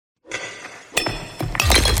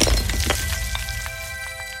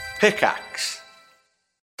Pickaxe.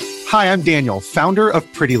 Hi, I'm Daniel, founder of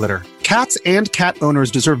Pretty Litter. Cats and cat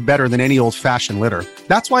owners deserve better than any old-fashioned litter.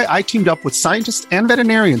 That's why I teamed up with scientists and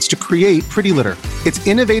veterinarians to create Pretty Litter. Its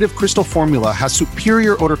innovative crystal formula has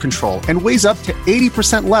superior odor control and weighs up to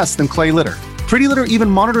 80% less than clay litter. Pretty Litter even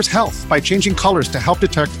monitors health by changing colors to help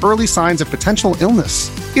detect early signs of potential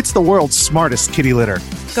illness. It's the world's smartest kitty litter.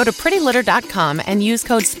 Go to prettylitter.com and use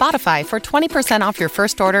code SPOTIFY for 20% off your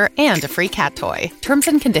first order and a free cat toy. Terms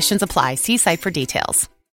and conditions apply. See site for details.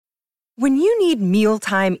 When you need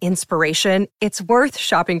mealtime inspiration, it's worth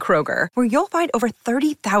shopping Kroger, where you'll find over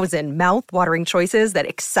 30,000 mouth-watering choices that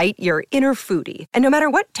excite your inner foodie. And no matter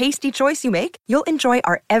what tasty choice you make, you'll enjoy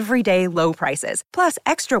our everyday low prices, plus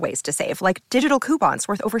extra ways to save, like digital coupons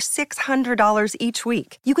worth over $600 each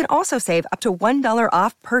week. You can also save up to $1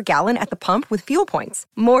 off per gallon at the pump with fuel points.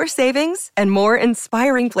 More savings and more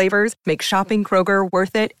inspiring flavors make shopping Kroger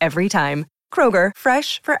worth it every time. Kroger,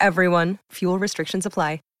 fresh for everyone. Fuel restrictions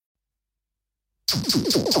apply.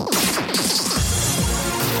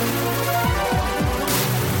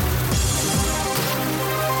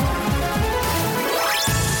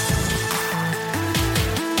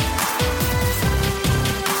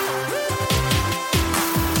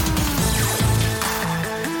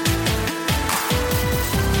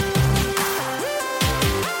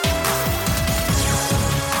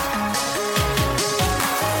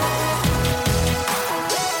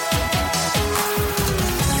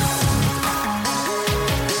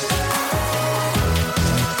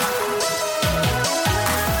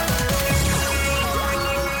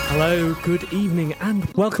 Hello, good evening, and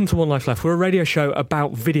welcome to One Life Left. We're a radio show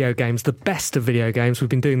about video games, the best of video games. We've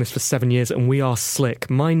been doing this for 7 years, and we are slick.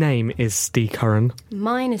 My name is Steve Curran.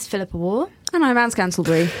 Mine is Philippa War. And I'm Anne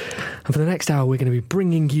Scantlebury. And for the next hour, we're going to be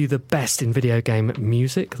bringing you the best in video game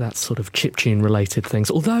music, that sort of chiptune related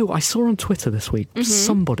things. Although I saw on Twitter this week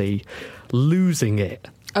somebody losing it.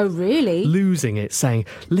 Oh, really? Losing it, saying,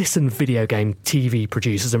 listen, video game TV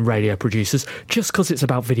producers and radio producers, just because it's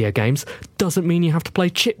about video games doesn't mean you have to play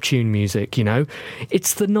chiptune music, you know?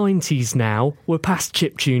 It's the 90s now. We're past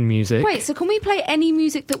chiptune music. Wait, so can we play any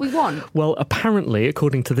music that we want? Well, apparently,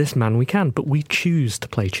 according to this man, we can, but we choose to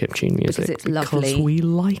play chiptune music. Because it's lovely. Because we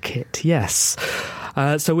like it, yes.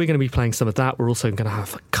 So we're going to be playing some of that. We're also going to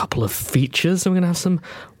have a couple of features, and we're going to have some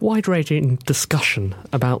wide-ranging discussion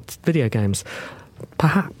about video games.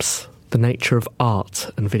 Perhaps the nature of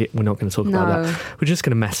art and video. We're not going to talk about that. We're just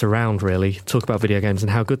going to mess around, really, talk about video games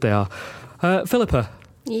and how good they are. Philippa.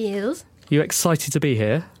 Yes? You excited to be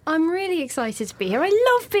here? I'm really excited to be here. I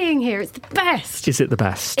love being here. It's the best. Is it the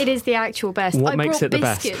best? It is the actual best. What makes it the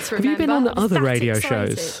best? Have you been on other radio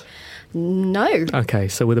shows? No. Okay,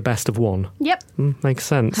 so we're the best of one. Yep. Makes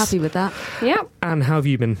sense. Happy with that. Yep. And how have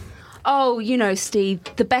you been? Oh, you know, Steve,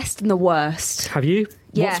 the best and the worst. Have you?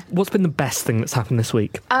 Yeah. What's been the best thing that's happened this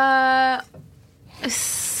week?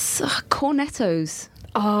 Cornettos.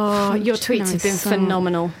 Oh, your tweets have been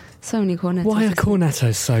phenomenal. So many cornettos. Why are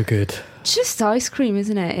cornettos so good? Just ice cream,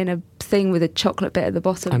 isn't it? In a thing with a chocolate bit at the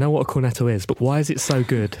bottom. I know what a cornetto is, but why is it so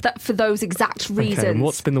good? That for those exact reasons. Okay, and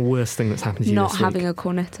what's been the worst thing that's happened to you this week? Not having a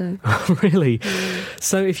cornetto. Really?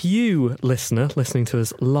 So if you, listener, listening to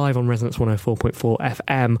us live on Resonance 104.4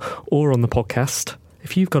 FM or on the podcast,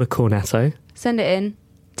 if you've got a cornetto, send it in.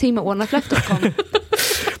 team@onelifeleft.com.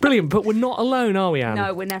 Brilliant, but we're not alone, are we, Anne?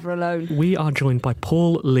 No, we're never alone. We are joined by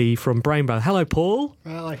Paul Lee from Brainbow. Hello, Paul.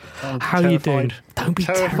 Well, how are you doing? Don't be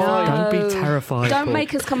terrified. Don't be terrified. Don't Paul.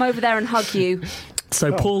 make us come over there and hug you.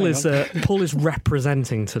 So Paul is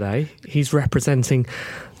representing today. He's representing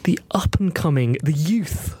the up-and-coming, the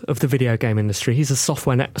youth of the video game industry. He's a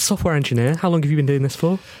software engineer. How long have you been doing this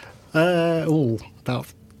for? About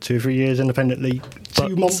 2 or 3 years independently.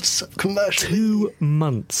 2 months commercially. 2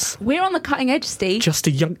 months. We're on the cutting edge, Steve. Just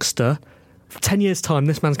a youngster. 10 years' time,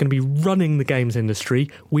 this man's going to be running the games industry.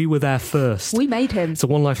 We were there first. We made him. It's a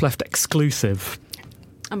One Life Left exclusive.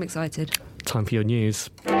 I'm excited. Time for your news.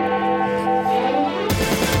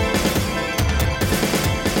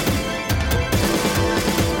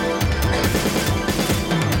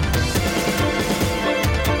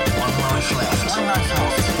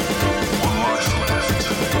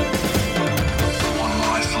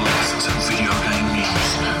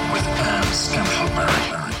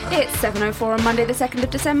 It's 7:04 on Monday the 2nd of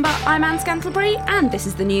December. I'm Anne Scantlebury and this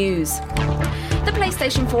is the news. The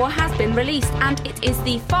PlayStation 4 has been released and it is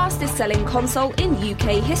the fastest selling console in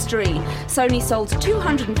UK history. Sony sold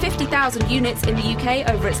 250,000 units in the UK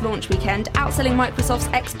over its launch weekend, outselling Microsoft's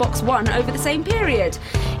Xbox One over the same period.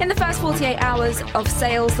 In the first 48 hours of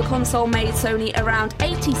sales, the console made Sony around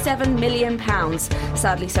 £87 million.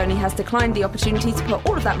 Sadly, Sony has declined the opportunity to put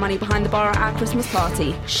all of that money behind the bar at our Christmas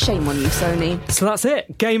party. Shame on you, Sony. So that's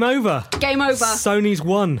it. Game over. Game over. Sony's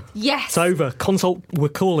won. Yes. It's over. Console, we're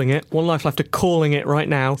calling it. One Life Left are calling it right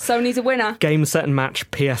now. Sony's a winner. Game, set and match,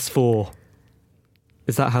 PS4.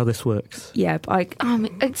 Is that how this works? Yeah, but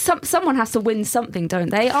someone has to win something, don't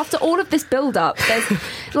they? After all of this build-up, there's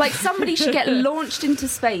like somebody should get launched into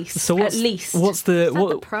space at least. What's the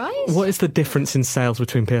the prize? What is the difference in sales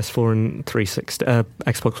between PS4 and 360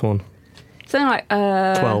 Xbox One? Something like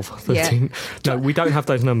 12, 13. Yeah. No, we don't have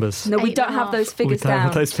those numbers. No, we 8.5. don't have those We figures don't down.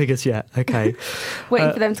 have those figures yet. Okay.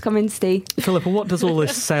 Waiting for them to come in, Steve. Philippa, what does all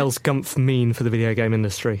this sales gumph mean for the video game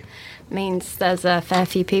industry? Means there's a fair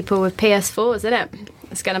few people with PS4s, isn't it?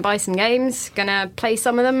 It's going to buy some games, going to play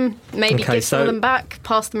some of them, maybe Okay, give some of them back,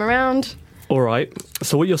 pass them around. All right.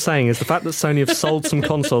 So what you're saying is the fact that Sony have sold some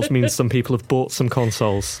consoles means some people have bought some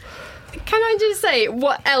consoles. Can I just say,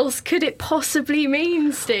 what else could it possibly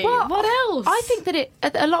mean, Steve? Well, what else? I think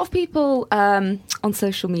that a lot of people on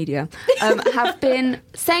social media have been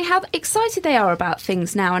saying how excited they are about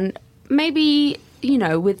things now, and maybe, you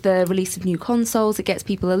know, with the release of new consoles, it gets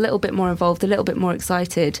people a little bit more involved, a little bit more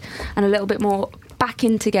excited, and a little bit more back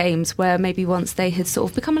into games where maybe once they had sort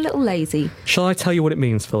of become a little lazy. Shall I tell you what it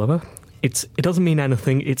means, Philippa? It doesn't mean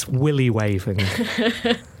anything. It's willy waving.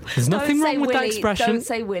 There's nothing Don't say wrong with that willy. expression. Don't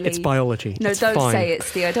say willy. It's biology. No, It's don't fine. say it,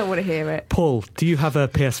 Steve. I don't want to hear it. Paul, do you have a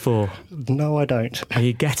PS4? No, I don't. Are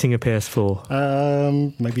you getting a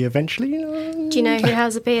PS4? Maybe eventually. Do you know who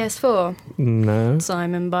has a PS4? No.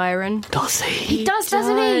 Simon Byron. Does he? He does,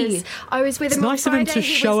 doesn't he? I was with It's him on nice of him Friday. to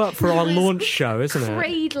He show was- up for our he was launch show, isn't it?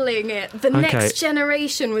 Cradling it. The Okay. next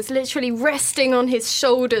generation was literally resting on his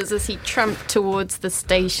shoulders as he tramped towards the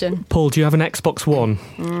station. Paul, do you have an Xbox One?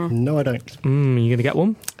 No, I don't. Are you going to get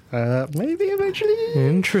one? Maybe eventually.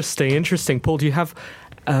 Interesting. Paul, do you have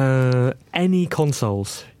any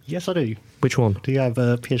consoles? Yes, I do. Which one? Do you have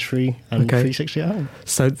a PS3 and Okay. 360 at home?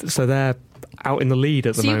 So they're out in the lead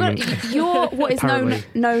at the So moment. you're what is Apparently.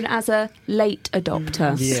 known as a late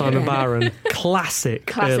adopter. Yeah. Simon Barron,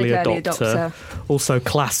 classic early adopter. Also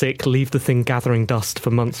classic, leave the thing gathering dust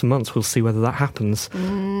for months and months. We'll see whether that happens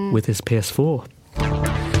with his PS4.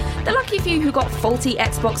 The lucky few who got faulty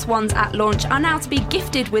Xbox Ones at launch are now to be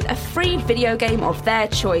gifted with a free video game of their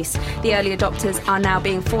choice. The early adopters are now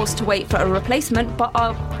being forced to wait for a replacement, but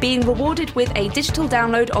are being rewarded with a digital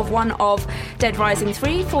download of one of Dead Rising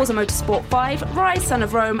 3, Forza Motorsport 5, Rise Son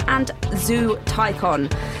of Rome, and Zoo Tycoon.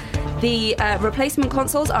 The replacement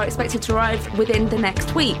consoles are expected to arrive within the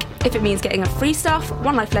next week. If it means getting a free stuff,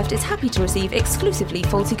 One Life Left is happy to receive exclusively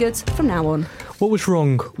faulty goods from now on. What was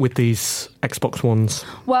wrong with these Xbox Ones?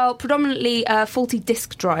 Well, predominantly faulty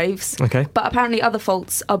disk drives. Okay. But apparently other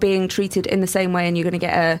faults are being treated in the same way and you're going to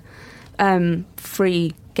get a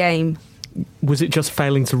free game. Was it just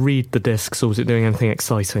failing to read the discs, or was it doing anything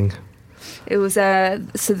exciting? It was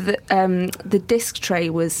the disc tray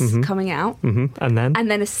was coming out, And then? and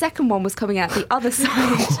then a second one was coming out the other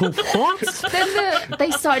side. What? Then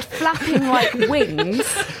they started flapping like wings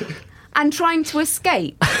and trying to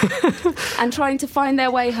escape and trying to find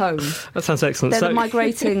their way home. That sounds excellent. They're the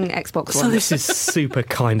migrating Xbox So One. this is super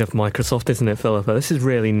kind of Microsoft, isn't it, Philippa? This is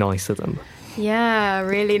really nice of them. Yeah,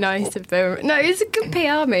 really nice of them. No, it's a good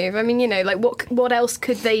PR move. I mean, you know, like what else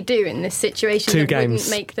could they do in this situation 2 that games. wouldn't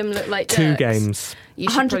make them look like 2 jerks? games. You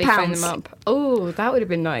should probably phone £100. them up. Oh, that would have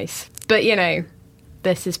been nice. But, you know,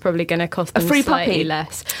 this is probably going to cost them free slightly puppy.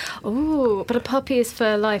 less. Oh, but a puppy is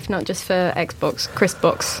for life, not just for Xbox.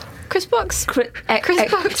 Chrisbox. Chrisbox?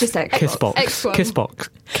 Chrisbox? Just Xbox. Kissbox. X1. Kissbox.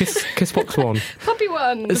 Kissbox One. Puppy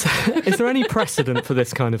one. Is there any precedent for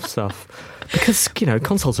this kind of stuff? Because, you know,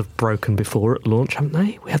 consoles have broken before at launch, haven't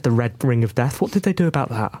they? We had the Red Ring of Death. What did they do about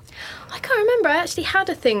that? I can't remember. I actually had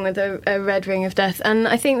a thing with a Red Ring of Death, and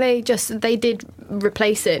I think they did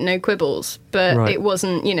replace it, no quibbles. But Right. it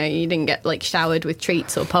wasn't, you know, you didn't get like showered with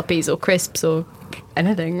treats or puppies or crisps or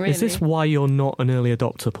anything. Really. Is this why you're not an early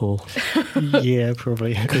adopter, Paul? Yeah,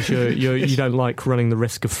 probably. Because you don't like running the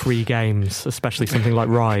risk of free games, especially something like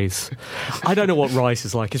Rise. I don't know what Rise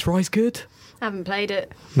is like. Is Rise good? I haven't played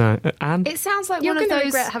it. No. Anne? It sounds like You're one of going to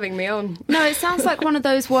those. regret having me on. No, it sounds like one of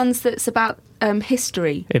those ones that's about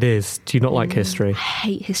history. It is. Do you not like history? I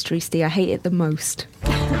hate history, Steve. I hate it the most.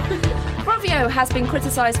 Rovio has been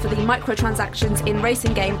criticised for the microtransactions in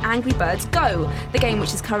racing game Angry Birds Go. The game,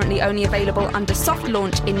 which is currently only available under soft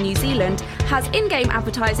launch in New Zealand, has in-game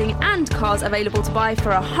advertising and cars available to buy for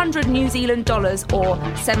 $100 New Zealand or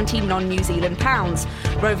 70 non-New Zealand pounds.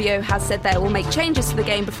 Rovio has said they will make changes to the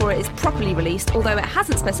game before it is properly released, although it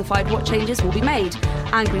hasn't specified what changes will be made.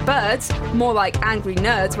 Angry Birds, more like angry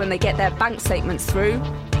nerds when they get their bank statements through.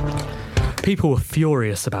 People were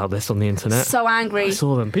furious about this on the internet. So angry. I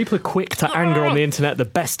saw them. People are quick to anger on the internet at the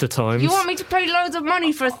best of times. You want me to pay loads of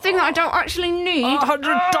money for a thing that I don't actually need?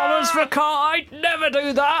 $100 for a car? I'd never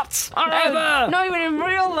do that. Never. Not even in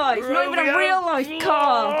real life. Not even a real life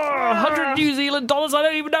car. 100 New Zealand dollars. I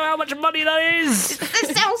don't even know how much money that is.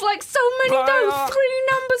 This sounds like so many dough. 3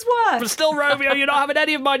 numbers worth. But still, Romeo, you're not having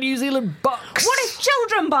any of my New Zealand bucks. What if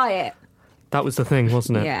children buy it? That was the thing,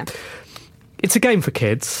 wasn't it? Yeah. It's a game for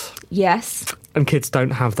kids. Yes. And kids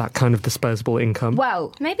don't have that kind of disposable income.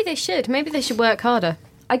 Well, Maybe they should. Maybe they should work harder.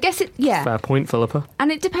 I guess it, yeah. Fair point, Philippa. And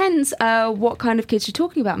it depends what kind of kids you're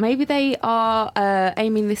talking about. Maybe they are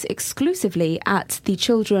aiming this exclusively at the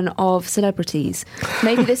children of celebrities.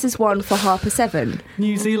 Maybe this is one for Harper 7.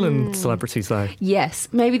 New Zealand celebrities, though. Yes.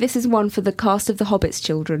 Maybe this is one for the cast of The Hobbit's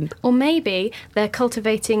children. Or maybe they're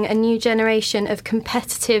cultivating a new generation of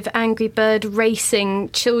competitive Angry Bird racing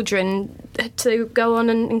children to go on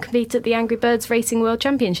and compete at the Angry Birds Racing World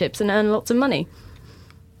Championships and earn lots of money.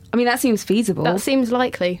 I mean, that seems feasible. That seems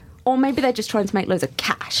likely. Or maybe they're just trying to make loads of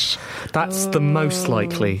cash. That's the most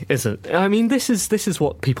likely, isn't it? I mean, this is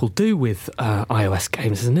what people do with iOS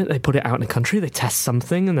games, isn't it? They put it out in a country, they test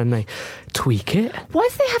something, and then they tweak it. Why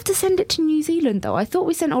do they have to send it to New Zealand, though? I thought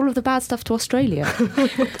we sent all of the bad stuff to Australia.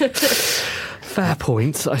 Fair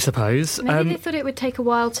point, I suppose. Maybe they thought it would take a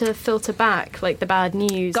while to filter back, like the bad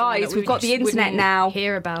news. Guys, and that we've got the just internet wouldn't now.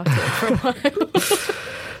 Hear about it for a while.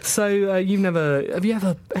 So have you ever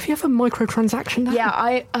microtransaction? Yeah,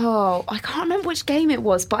 I can't remember which game it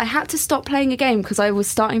was, but I had to stop playing a game because I was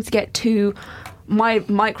starting to get my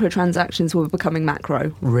microtransactions were becoming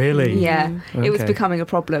macro. Really? Yeah, it was Okay. becoming a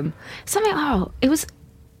problem.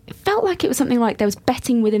 It felt like it was something like there was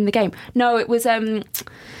betting within the game. No, it was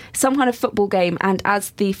some kind of football game, and as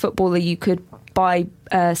the footballer you could buy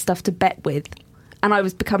stuff to bet with. And I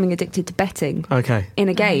was becoming addicted to betting in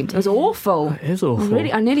a game. It was awful. It is awful.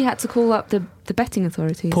 I nearly had to call up the betting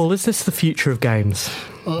authorities. Paul, is this the future of games?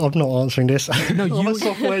 I'm not answering this. No, I'm you- a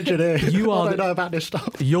software engineer. you are I the- don't know about this stuff.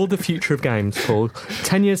 You're the future of games, Paul.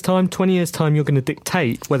 10 years' time, 20 years' time, you're going to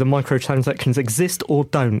dictate whether microtransactions exist or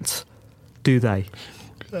don't. Do they?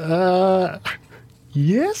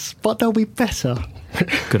 Yes, but they'll be better.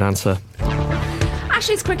 Good answer.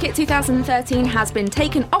 Ashes Cricket 2013 has been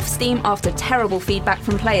taken off Steam after terrible feedback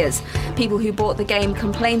from players. People who bought the game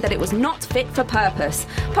complained that it was not fit for purpose.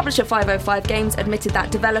 Publisher 505 Games admitted that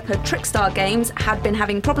developer Trickstar Games had been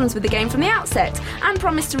having problems with the game from the outset and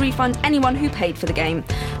promised to refund anyone who paid for the game.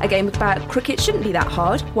 A game about cricket shouldn't be that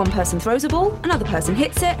hard. One person throws a ball, another person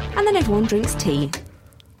hits it, and then everyone drinks tea.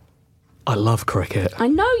 I love cricket. I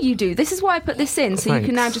know you do. This is why I put this in, so you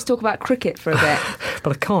can Thanks. now just talk about cricket for a bit.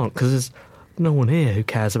 But I can't because there's no one here who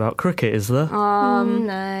cares about cricket, is there?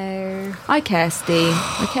 No. I care, Steve.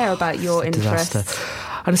 I care about your It's a interests. disaster.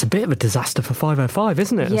 And it's a bit of a disaster for 505,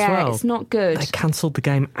 isn't it, Yeah, as well? it's not good. They cancelled the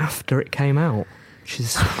game after it came out, which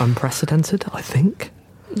is unprecedented, I think.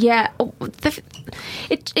 Yeah,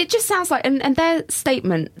 it just sounds like, and their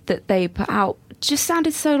statement that they put out just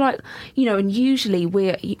sounded so like, and usually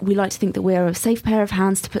we like to think that we're a safe pair of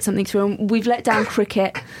hands to put something through, and we've let down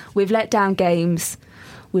cricket, we've let down games,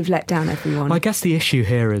 we've let down everyone. I guess the issue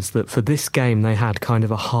here is that for this game they had kind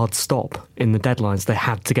of a hard stop in the deadlines. They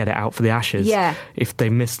had to get it out for the Ashes. Yeah. If they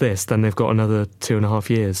miss this, then they've got another 2.5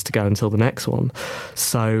 years to go until the next one.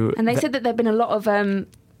 So And they said that there'd been a lot of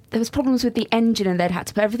there was problems with the engine, and they'd had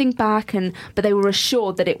to put everything back, but they were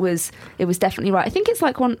assured that it was definitely right. I think it's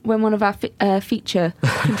like when one of our feature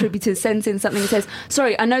contributors sends in something and says,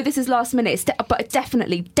 "Sorry, I know this is last minute, but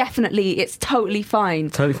definitely, it's totally fine."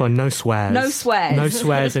 Totally fine. No swears. No swears. No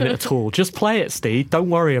swears in it at all. Just play it, Steve. Don't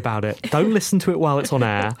worry about it. Don't listen to it while it's on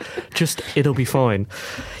air. Just, it'll be fine.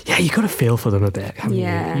 Yeah, you got to feel for them a bit, haven't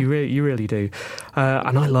Yeah. you? You really do.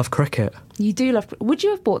 And I love cricket. You do love. Would you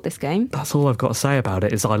have bought this game? That's all I've got to say about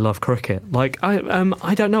it is I love cricket. Like I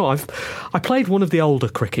don't know. I played one of the older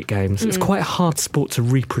cricket games. It's quite a hard sport to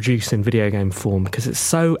reproduce in video game form because it's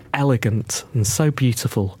so elegant and so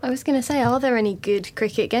beautiful. I was going to say, are there any good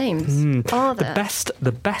cricket games? Are there?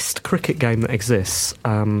 The best cricket game that exists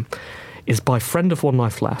is by friend of One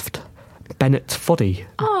Life Left, Bennett Foddy.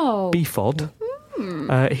 Oh, BFOD.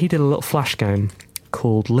 He did a little flash game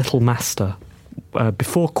called Little Master.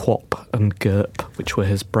 before QWOP and GURP, which were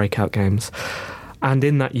his breakout games. And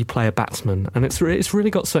in that you play a batsman, and it's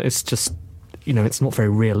really got so it's just, you know, it's not very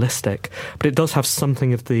realistic, but it does have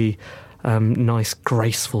something of the nice,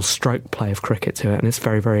 graceful stroke play of cricket to it, and it's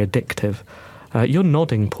very, very addictive. You're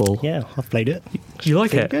nodding, Paul. Yeah, I've played it. You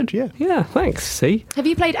like it? Good, yeah. Yeah, thanks. See? Have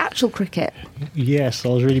you played actual cricket? Yes, I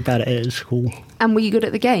was really bad at it at school. And were you good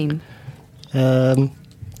at the game? I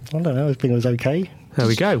don't know, I think it was okay. There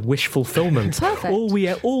we go. Wish fulfillment. Perfect.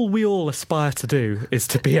 All we all aspire to do is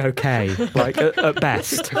to be okay, like at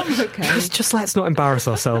best. Okay. Just let's not embarrass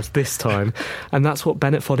ourselves this time, and that's what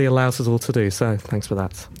Bennett Foddy allows us all to do. So thanks for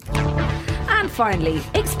that. And finally,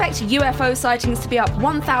 expect UFO sightings to be up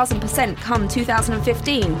 1,000% come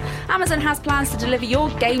 2015. Amazon has plans to deliver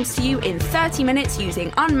your games to you in 30 minutes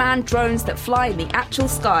using unmanned drones that fly in the actual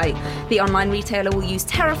sky. The online retailer will use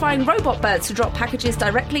terrifying robot birds to drop packages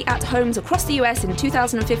directly at homes across the US in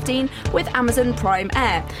 2015 with Amazon Prime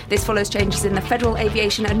Air. This follows changes in the Federal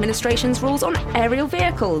Aviation Administration's rules on aerial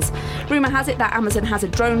vehicles. Rumour has it that Amazon has a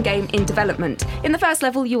drone game in development. In the first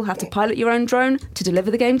level, you'll have to pilot your own drone to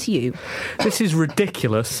deliver the game to you. This is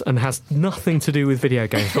ridiculous and has nothing to do with video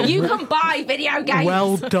games. But You can buy video games!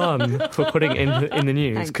 well done for putting it in the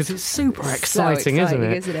news, because it's super exciting, isn't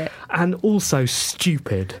it? And also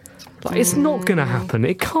stupid. Like, it's not going to happen.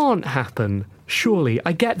 It can't happen. Surely,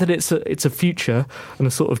 I get that it's a future and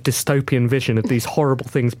a sort of dystopian vision of these horrible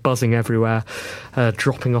things buzzing everywhere,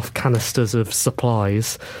 dropping off canisters of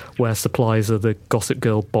supplies, where supplies are the Gossip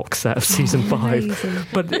Girl box set of season 5.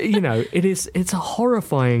 But you know, it's a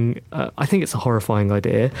horrifying. I think it's a horrifying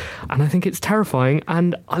idea, and I think it's terrifying,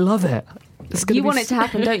 and I love it. You want it to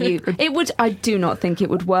happen, don't you? It would. I do not think it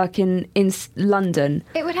would work in London.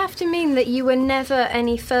 It would have to mean that you were never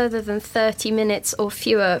any further than 30 minutes or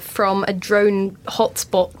fewer from a drone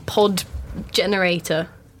hotspot pod generator.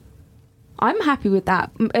 I'm happy with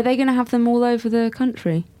that. Are they going to have them all over the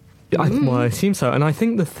country? Well, I assume so. And I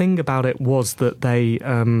think the thing about it was that they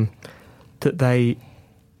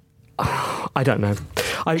I don't know.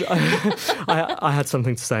 I had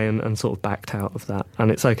something to say and sort of backed out of that,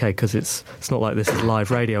 and it's okay because it's not like this is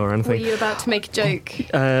live radio or anything. Were you about to make a joke?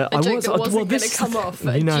 That wasn't going to come off.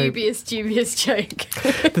 A dubious joke.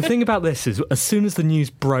 The thing about this is, as soon as the news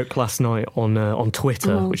broke last night on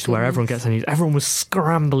Twitter, which is where everyone gets their news, everyone was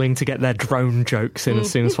scrambling to get their drone jokes in as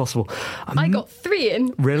soon as possible. I got 3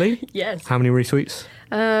 in. Really? Yes. How many retweets?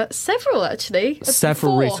 Several, actually.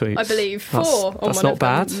 Several 4, retweets. I believe. 4 That's on one not of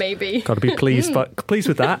bad. them, maybe. Got to be pleased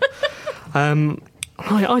with that.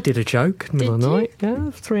 I did a joke in the middle of the night.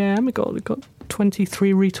 Yeah, 3 a.m. It got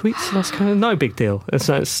 23 retweets. So that's kind of no big deal. It's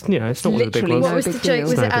not one of the big ones. What was the joke?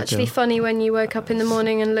 Was No it big actually deal. funny when you woke up in the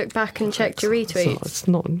morning and looked back and checked your retweets? So it's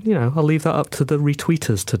not, I'll leave that up to the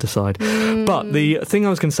retweeters to decide. But the thing I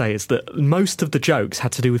was going to say is that most of the jokes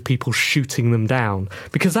had to do with people shooting them down,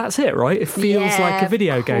 because that's it, right? It feels like a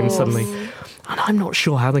video game suddenly. And I'm not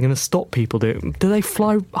sure how they're going to stop people doing. Do they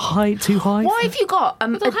fly too high? What if you got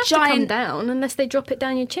They'll a have to come giant... down unless they drop it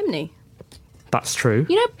down your chimney. That's true.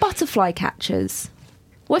 You know butterfly catchers?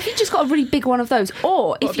 What if you just got a really big one of those?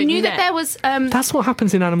 Or if you big knew net? that there was... That's what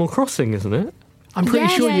happens in Animal Crossing, isn't it? I'm pretty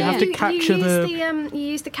sure you have to capture you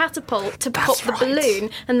use the catapult to pop That's the right. balloon,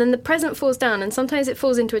 and then the present falls down, and sometimes it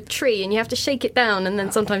falls into a tree, and you have to shake it down, and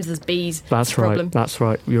then sometimes there's bees. That's right. Problem. That's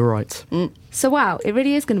right. You're right. So wow, it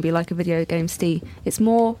really is going to be like a video game, Steve. It's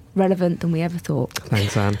more relevant than we ever thought.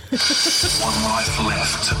 Thanks, Anne. One Life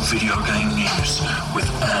Left video game news with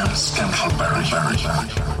Anne Scantleberry.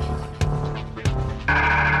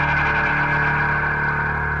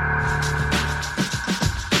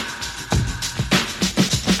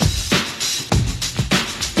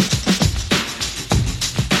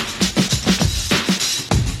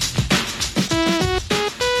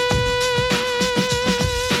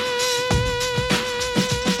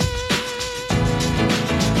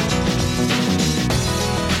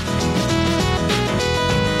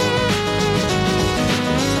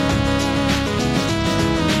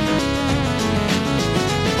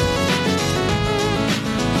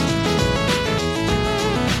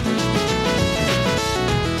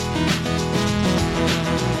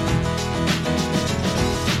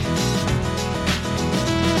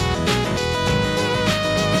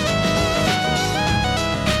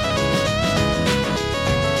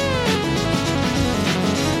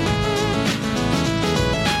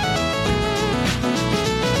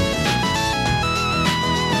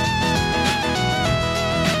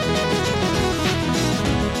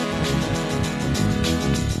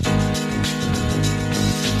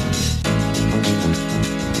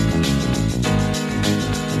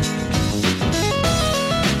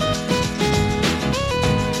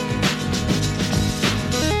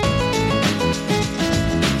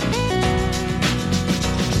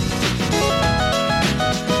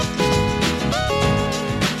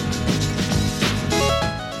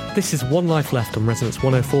 This is One Life Left on Resonance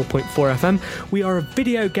 104.4 FM. We are a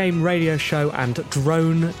video game radio show and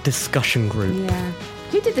drone discussion group. Yeah.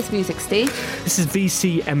 Who did this music, Steve? This is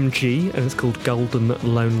VCMG, and it's called Golden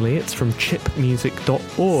Lonely. It's from chipmusic.org.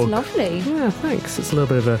 It's lovely. Yeah, thanks. It's a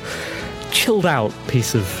little bit of a chilled out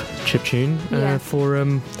piece of chiptune for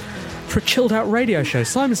a chilled out radio show.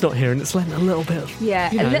 Simon's not here, and it's lent a little bit of,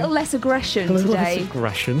 a little less aggression a little today. less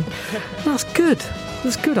aggression. That's good.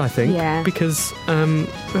 That's good, I think. Yeah. Because we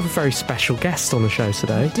have a very special guest on the show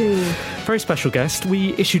today. We do. Very special guest.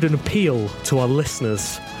 We issued an appeal to our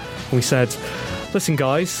listeners. And we said, listen,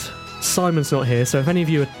 guys, Simon's not here, so if any of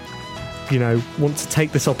you want to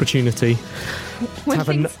take this opportunity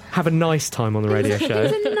to have a nice time on the radio show.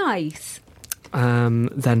 Is it nice?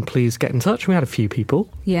 Then please get in touch. We had a few people.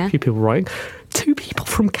 Yeah. A few people writing. 2 people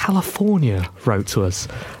from California wrote to us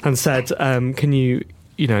and said, can you,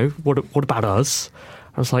 what about us?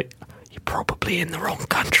 I was like, you're probably in the wrong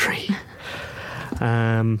country.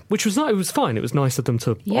 Which was nice. It was fine. It was nice of them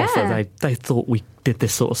to offer. They thought we did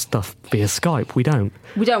this sort of stuff via Skype. We don't.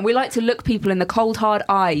 We don't. We like to look people in the cold, hard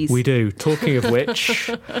eyes. We do. Talking of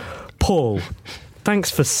which, Paul,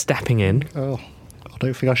 thanks for stepping in. Oh, I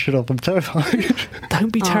don't think I should have. I'm terrified.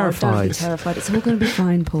 Don't be terrified. Don't be terrified. It's all going to be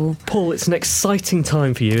fine, Paul. Paul, it's an exciting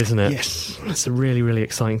time for you, isn't it? Yes. It's a really, really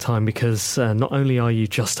exciting time because not only are you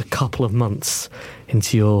just a couple of months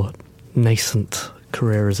into your nascent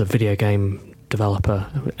career as a video game developer,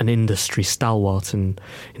 an industry stalwart in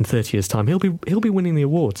 30 years' time. He'll be winning the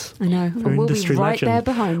awards. I know. For And we'll industry be right legend. there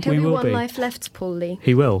behind He'll him. We be will One be. Life Left, Paul Lee.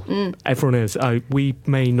 He will. Everyone is. We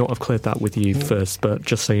may not have cleared that with you first, but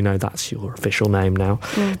just so you know, that's your official name now.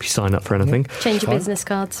 If you sign up for anything. Change your business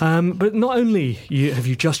cards. But not only have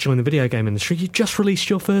you just joined the video game industry, you just released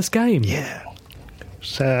your first game. Yeah.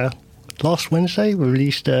 So, last Wednesday, we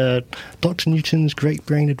released Dr. Newton's Great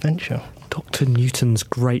Brain Adventure. Dr. Newton's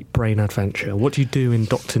Great Brain Adventure. What do you do in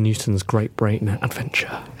Dr. Newton's Great Brain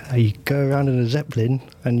Adventure? You go around in a Zeppelin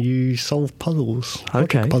and you solve puzzles.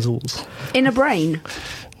 Okay. Logic puzzles. In a brain.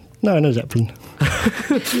 No, in a Zeppelin.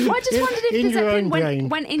 I just wondered if In the your Zeppelin own brain.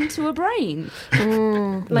 went into a brain.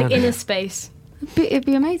 Like inner space. It'd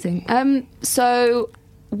be amazing. So,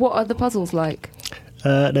 what are the puzzles like?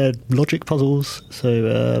 They're logic puzzles, so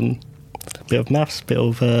a bit of maths, bit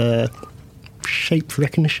of shape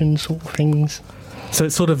recognition sort of things. So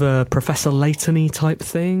it's sort of a Professor Layton-y type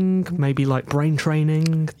thing, maybe like brain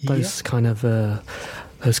training, those kind of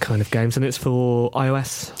games, and it's for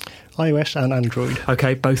iOS and Android.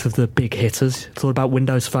 Okay, both of the big hitters. Thought about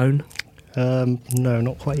Windows Phone? No,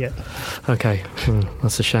 not quite yet. Okay,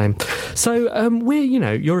 that's a shame. So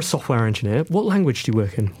you're a software engineer. What language do you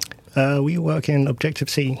work in? We work in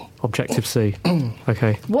Objective-C. Objective-C.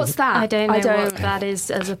 Okay. What's that? I don't know what that is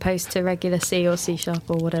as opposed to regular C or C#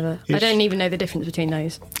 or whatever. I don't even know the difference between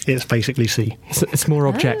those. It's basically C. It's more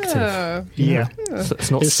objective. Oh. Yeah. So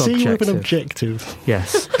it's not It's C subjective. with an objective.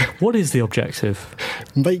 Yes. What is the objective?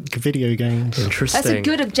 Make video games. Interesting. That's a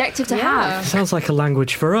good objective to have. Sounds like a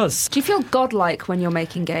language for us. Do you feel godlike when you're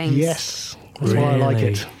making games? Yes. That's why I like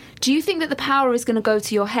Really? it. Do you think that the power is going to go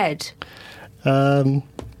to your head?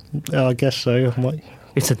 I guess so.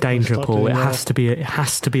 It's a danger, Start Paul. doing It that.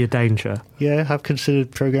 has to be a danger. Yeah, I've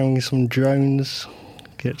considered programming some drones.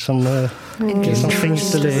 Get some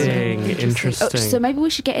things delivered. Interesting. So maybe we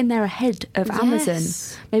should get in there ahead of Amazon.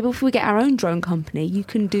 Maybe if we get our own drone company, you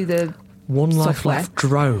can do the One Life software. Left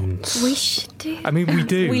drones. We should do. I mean, we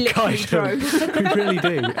do. We literally kind of. We really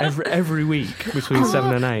do. Every week between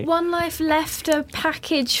 7 and 8. One Life Left, a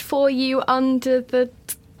package for you under the.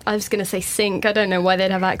 I was going to say sync. I don't know why they'd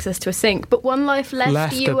have access to a sync, but One Life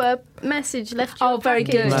left you a message. Left you Oh, a very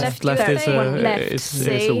package, good. Left Left you a is thing. a-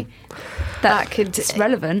 See, it's that could. It's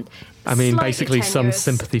relevant. I mean, Slightly basically some tenuous,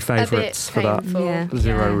 sympathy a bit favourites for that. painful. Yeah.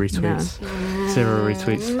 Zero Yeah, retweets. Zero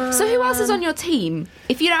retweets. So who else is on your team?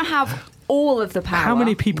 If you don't have all of the power. How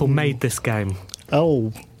many people made this game?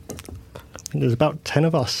 Oh, there's about 10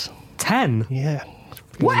 of us. 10? Yeah.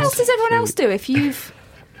 What else does everyone else do if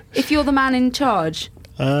you're the man in charge?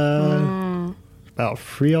 About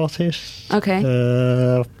 3 artists. Okay.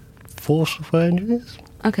 4 software engineers.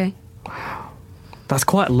 Okay. That's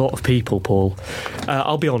quite a lot of people, Paul.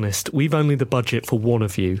 I'll be honest, we've only the budget for one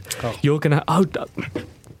of you. Oh. You're going to...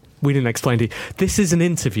 we didn't explain to you. This is an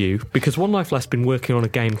interview because One Life Left's been working on a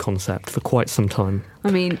game concept for quite some time.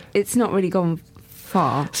 I mean, it's not really gone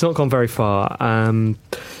far. It's not gone very far.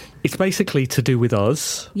 It's basically to do with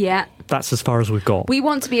us. Yeah. That's as far as we've got. We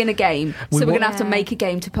want to be in a game, so we're going to have to make a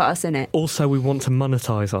game to put us in it. Also, we want to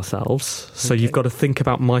monetize ourselves. So you've got to think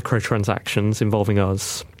about microtransactions involving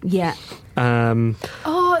us. Yeah.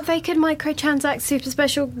 Oh, they could microtransact super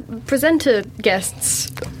special presenter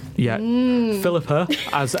guests. Yeah. Philippa,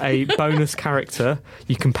 as a bonus character,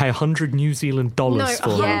 you can pay $100 New Zealand No, for.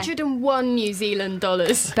 101 New Zealand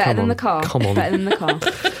dollars. Better than the car. Come on. Better than the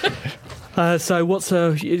car. So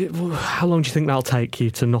how long do you think that'll take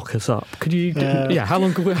you to knock us up? Could you? How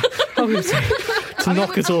long will it take to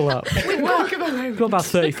knock us all up? We've got about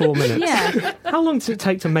 34 minutes. Yeah. How long does it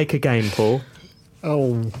take to make a game, Paul?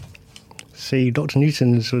 Oh, see, Dr.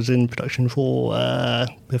 Newton's was in production for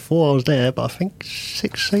before I was there, but I think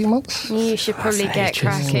 6-8 months. You should probably get ages.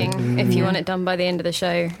 cracking if you want it done by the end of the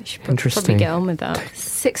show. You should probably Interesting. get on with that.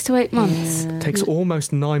 6 to 8 months. It takes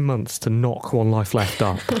almost 9 months to knock One Life Left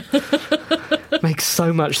up. Makes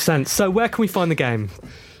so much sense. So where can we find the game?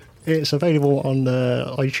 It's available on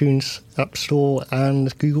the iTunes App Store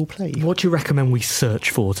and Google Play. What do you recommend we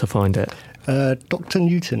search for to find it? Dr.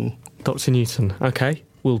 Newton. Dr. Newton. Okay,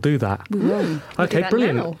 we'll do that. We'll do Okay, that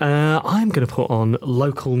brilliant. now. I'm going to put on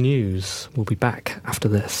local news. We'll be back after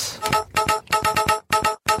this.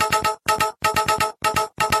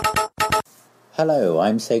 Hello,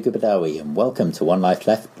 I'm Segu Badawi and welcome to One Life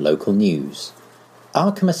Left Local News.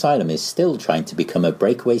 Arkham Asylum is still trying to become a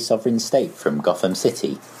breakaway sovereign state from Gotham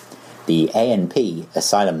City. The ANP,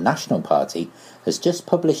 Asylum National Party, has just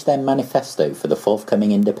published their manifesto for the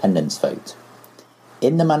forthcoming independence vote.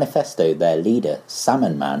 In the manifesto, their leader,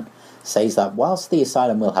 Salmon Man, says that whilst the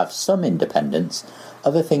asylum will have some independence,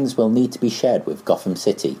 other things will need to be shared with Gotham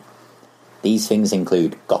City. These things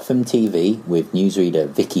include Gotham TV with newsreader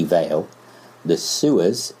Vicky Vale, the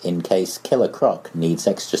sewers in case Killer Croc needs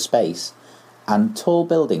extra space, and tall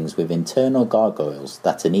buildings with internal gargoyles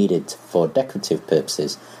that are needed for decorative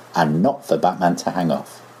purposes and not for Batman to hang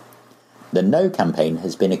off. The No campaign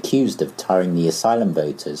has been accused of tarring the asylum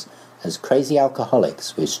voters as crazy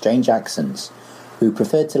alcoholics with strange accents who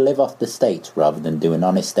prefer to live off the state rather than do an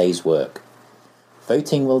honest day's work.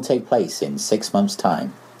 Voting will take place in 6 months'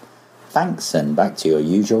 time. Thanks, and back to your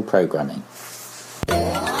usual programming.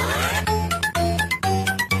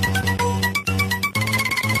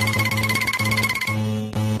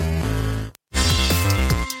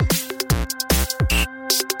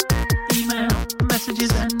 Email,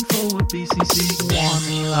 messages, and forward BCC.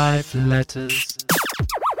 One Life letters.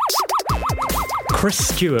 Chris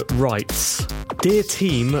Stewart writes, Dear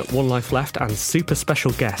team, One Life Left and super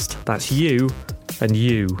special guest, that's you and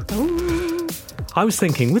you. I was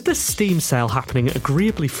thinking, with the Steam sale happening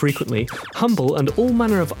agreeably frequently, Humble and all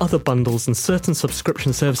manner of other bundles and certain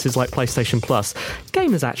subscription services like PlayStation Plus,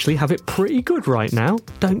 gamers actually have it pretty good right now,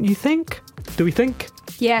 don't you think? Do we think?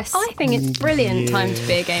 Yes. I think it's brilliant time to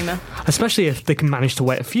be a gamer. Especially if they can manage to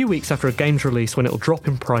wait a few weeks after a game's release when it'll drop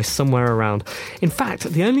in price somewhere around. In fact,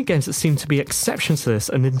 the only games that seem to be exceptions to this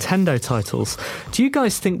are Nintendo titles. Do you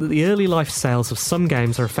guys think that the early life sales of some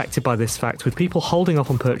games are affected by this fact, with people holding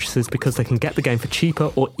off on purchases because they can get the game for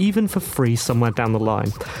cheaper or even for free somewhere down the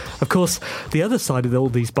line? Of course, the other side of all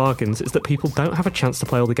these bargains is that people don't have a chance to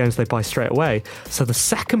play all the games they buy straight away. So the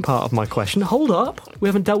second part of my question, hold up, we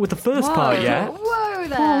haven't dealt with the first part yet. Whoa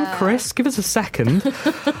there. Come on, Chris, give us a second.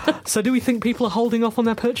 So do we think people are holding off on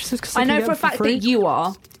their purchases? I know for a fact that you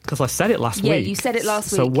are. Because I said it last week. Yeah, you said it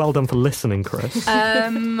last week. So well done for listening, Chris.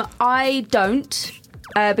 I don't.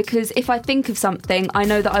 Because if I think of something, I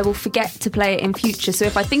know that I will forget to play it in future. So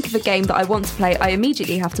if I think of a game that I want to play, I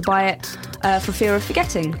immediately have to buy it for fear of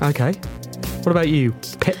forgetting. Okay. What about you,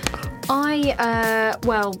 Pip?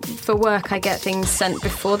 Well, for work I get things sent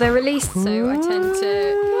before they're released, so I tend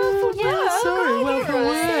to... Sorry, well, for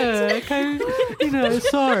work.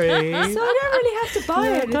 Sorry. So I don't really have to buy I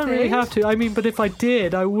anything. don't really have to. I mean, but if I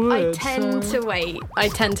did, I would. I tend to wait. I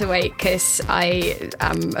tend to wait because I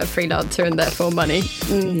am a freelancer and therefore money.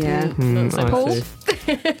 Yeah. Not so I Paul.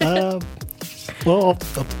 see. Well,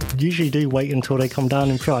 I usually do wait until they come down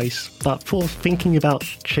in price, but sort of thinking about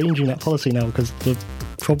changing that policy now, because the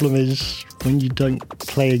problem is when you don't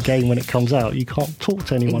play a game when it comes out, you can't talk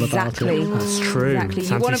to anyone about it. That's true. Exactly. It's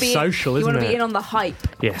You want to be antisocial, you isn't want to it? be in on the hype.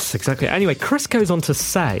 Yes, exactly. Anyway, Chris goes on to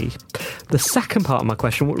say, the second part of my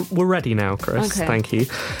question, we're ready now, Chris. Okay. Thank you.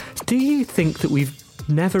 Do you think that we've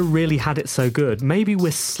never really had it so good? Maybe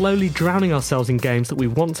we're slowly drowning ourselves in games that we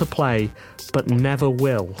want to play, but never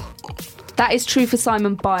will. That is true for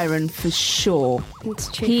Simon Byron, for sure. It's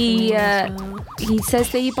true He for me as well. he says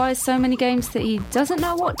that he buys so many games that he doesn't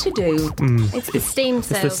know what to do. It's the Steam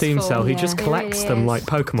sale. It's the Steam sale. He just collects them like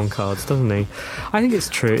Pokemon cards, doesn't he? I think it's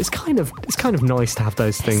true. It's kind of nice to have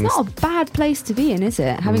those things. It's not a bad place to be in, is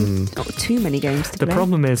it? Having not too many games to The play.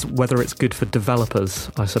 problem is whether it's good for developers,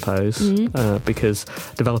 I suppose, because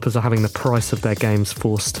developers are having the price of their games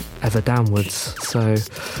forced ever downwards. So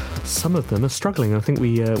some of them are struggling. I think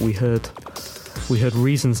we heard we heard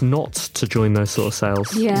reasons not to join those sort of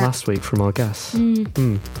sales last week from our guests.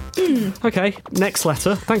 Okay, next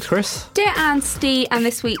letter. Thanks, Chris. Dear Anne, Steve, and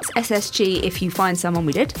this week's SSG, if you find someone,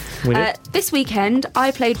 we did. This weekend,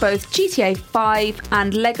 I played both GTA 5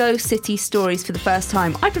 and Lego City Stories for the first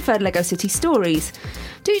time. I preferred Lego City Stories.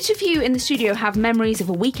 Do each of you in the studio have memories of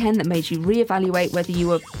a weekend that made you reevaluate whether you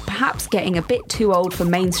were perhaps getting a bit too old for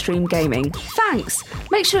mainstream gaming? Thanks!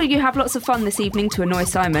 Make sure you have lots of fun this evening to annoy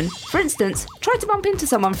Simon. For instance, try to bump into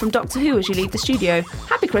someone from Doctor Who as you leave the studio.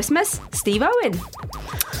 Happy Christmas, Steve Owen.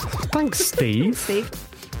 Thanks, Steve. Steve.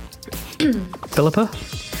 Philippa?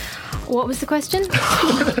 What was the question?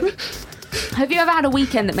 Have you ever had a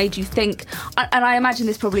weekend that made you think, and I imagine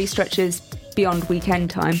this probably stretches beyond weekend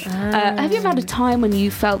time, have you ever had a time when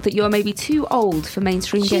you felt that you were maybe too old for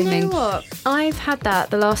mainstream gaming? Do you know what? I've had that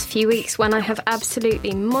the last few weeks when I have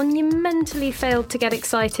absolutely monumentally failed to get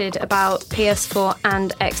excited about PS4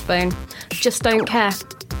 and Xbone. Just don't care.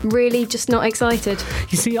 Really just not excited.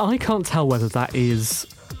 You see, I can't tell whether that is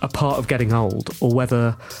a part of getting old or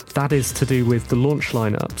whether that is to do with the launch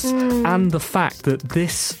lineups and the fact that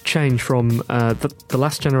this change from the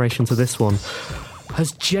last generation to this one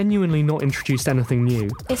has genuinely not introduced anything new.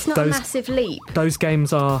 It's not a massive leap. Those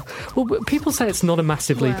games are... Well, people say it's not a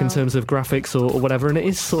massive leap in terms of graphics or whatever, and it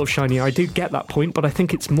is sort of shiny. I do get that point, but I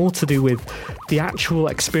think it's more to do with the actual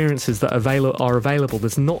experiences that are available.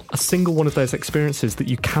 There's not a single one of those experiences that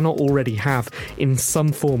you cannot already have in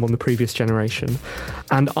some form on the previous generation.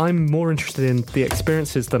 And I'm more interested in the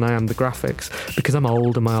experiences than I am the graphics, because I'm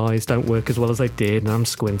old and my eyes don't work as well as they did, and I'm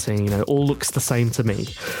squinting, it all looks the same to me.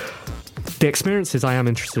 The experiences I am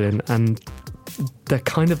interested in, and they're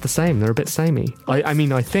kind of the same. They're a bit samey. I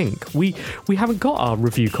mean, I think. We haven't got our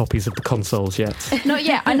review copies of the consoles yet. Not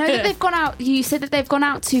yet. I know that they've gone out... You said that they've gone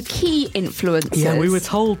out to key influencers. Yeah, we were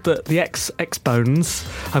told that the X-Bones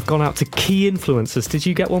have gone out to key influencers. Did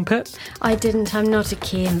you get one, Pip? I didn't. I'm not a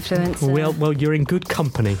key influencer. Well, you're in good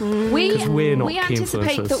company. Because we're not key influencers. We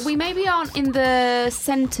anticipate that we maybe aren't in the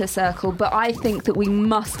centre circle, but I think that we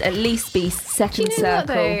must at least be second circle. What,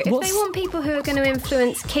 though? If they want people who are going to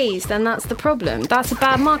influence keys, then that's the problem. That's a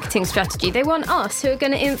bad marketing strategy. They want us who are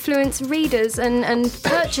going to influence readers and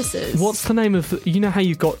purchasers. What's the name of... You know how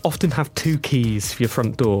you often have two keys for your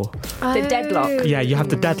front door? The deadlock. Yeah, you have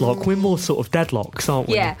the deadlock. We're more sort of deadlocks, aren't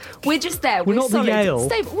we? Yeah, we're just there. We're not solid. the Yale.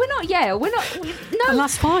 Stable. We're not Yale. We're not... No. And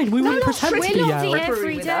that's fine. We wouldn't pretend to be Yale. We're not the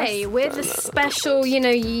everyday. We're the special, you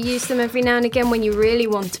use them every now and again when you really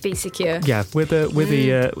want to be secure. Yeah, we're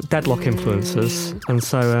the deadlock influencers. And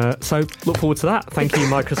so look forward to that. Thank you,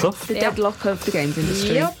 Microsoft. The deadlock of the games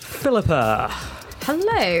industry. Yep. Philippa.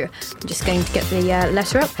 Hello. I'm just going to get the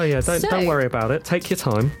letter up. Oh, yeah, don't worry about it. Take your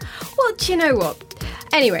time. Well, do you know what?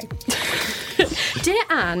 Anyway. Dear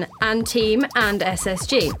Anne and team and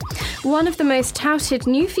SSG, one of the most touted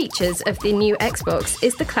new features of the new Xbox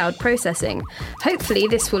is the cloud processing. Hopefully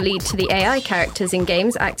this will lead to the AI characters in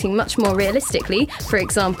games acting much more realistically, for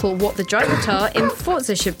example, what the driver tar in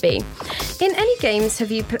Forza should be. In any games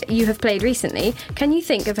you have played recently, can you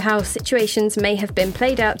think of how situations may have been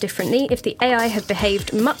played out differently if the AI had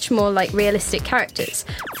behaved much more like realistic characters?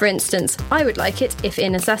 For instance, I would like it if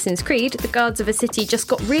in Assassin's Creed the guards of a city just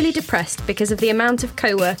got really depressed because of the amount of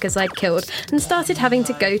co-workers I'd killed and started having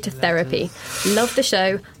to go to therapy. Love the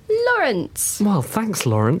show. Lawrence. Well, thanks,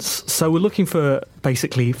 Lawrence. So we're looking for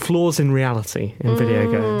basically flaws in reality in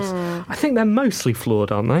video games. I think they're mostly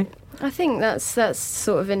flawed, aren't they? I think that's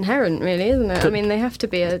sort of inherent, really, isn't it? I mean, they have to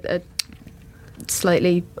be a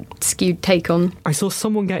slightly skewed take on. I saw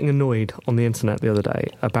someone getting annoyed on the internet the other day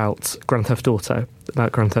about Grand Theft Auto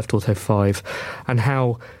 5, and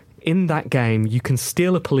how in that game you can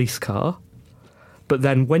steal a police car, but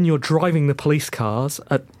then when you're driving the police car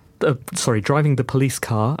at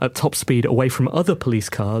top speed away from other police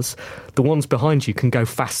cars, the ones behind you can go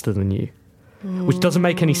faster than you. Which doesn't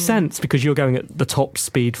make any sense because you're going at the top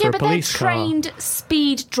speed for a police car. Yeah, but they're trained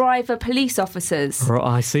speed driver police officers. Right,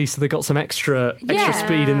 I see. So they got some extra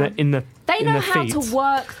speed in the They know how feet. to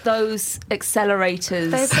work those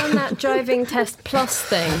accelerators. They've done that driving test plus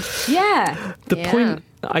thing. Yeah.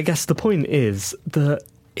 The point is that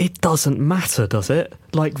it doesn't matter, does it?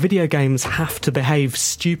 Like, video games have to behave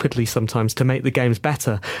stupidly sometimes to make the games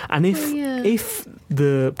better. And if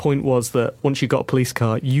the point was that once you got a police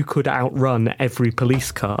car, you could outrun every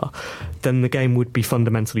police car, then the game would be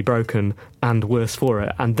fundamentally broken and worse for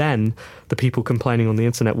it. And then the people complaining on the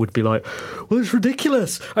internet would be like, well, it's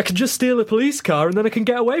ridiculous. I can just steal a police car and then I can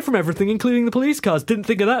get away from everything, including the police cars. Didn't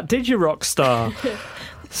think of that, did you, Rockstar?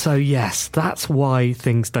 So, yes, that's why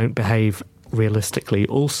things don't behave realistically.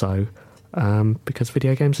 Also, because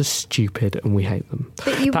video games are stupid and we hate them.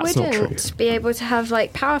 But you That's not wouldn't true. be able to have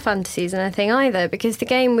like power fantasies and anything either, because the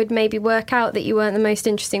game would maybe work out that you weren't the most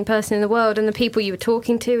interesting person in the world, and the people you were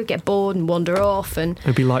talking to would get bored and wander off. And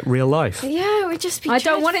It'd be like real life. yeah, it would just be. I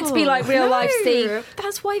don't want it to be like real life, Steve.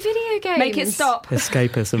 That's why video games. Make it stop.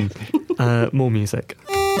 Escapism. More music.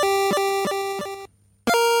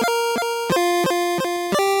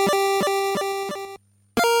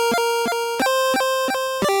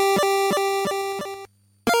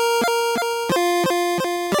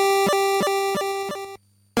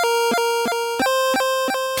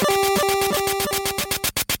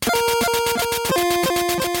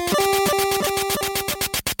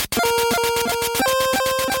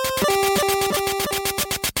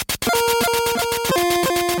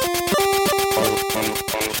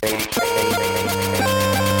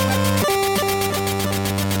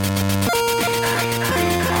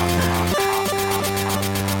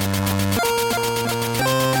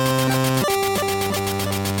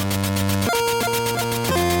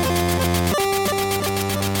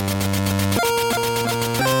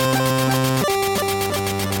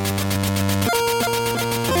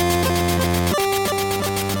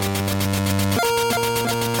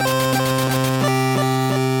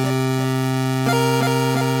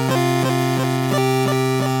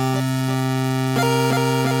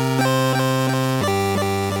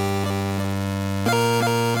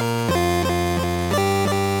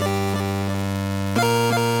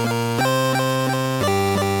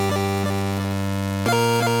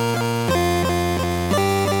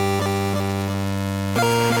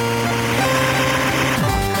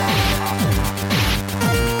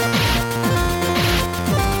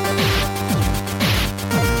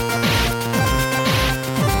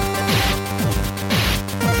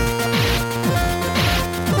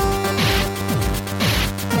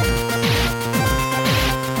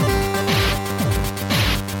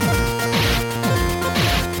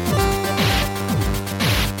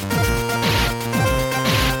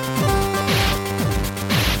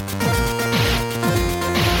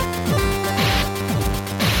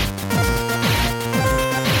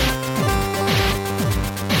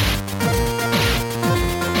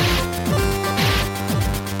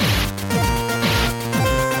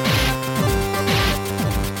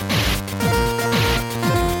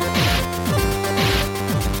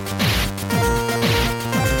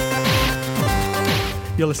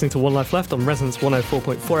 You're listening to One Life Left on Resonance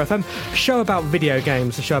 104.4 FM, a show about video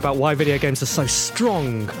games, a show about why video games are so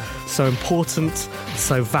strong, so important,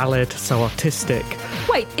 so valid, so artistic.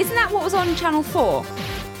 Wait, isn't that what was on Channel 4?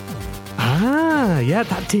 Ah, yeah,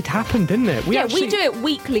 that did happen, didn't it? We do it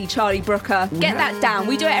weekly, Charlie Brooker. Get that down.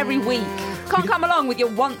 We do it every week. Can't come along with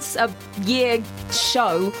your once-a-year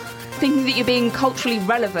show thinking that you're being culturally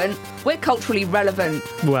relevant. We're culturally relevant.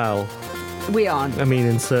 Well, we aren't. I mean,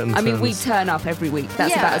 in certain terms. I mean, we turn up every week.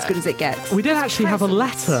 That's about as good as it gets. We did actually have a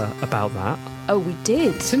letter about that. Oh, we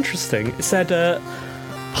did? It's interesting. It said,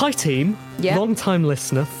 hi team, long-time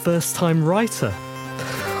listener, first-time writer.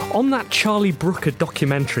 On that Charlie Brooker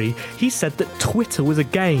documentary, he said that Twitter was a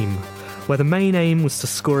game where the main aim was to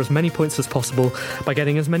score as many points as possible by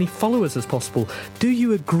getting as many followers as possible. Do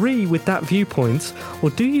you agree with that viewpoint,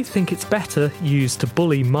 or do you think it's better used to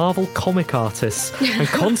bully Marvel comic artists and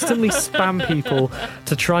constantly spam people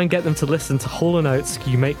to try and get them to listen to Hall & Oates'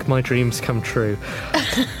 You Make My Dreams Come True?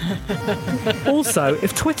 Also,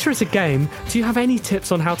 if Twitter is a game, do you have any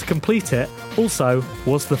tips on how to complete it? Also,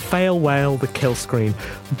 was the fail whale the kill screen?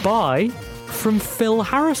 Bye from Phil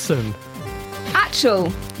Harrison.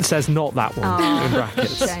 It says not that one in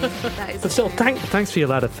brackets. Shame. That is but still, thanks for your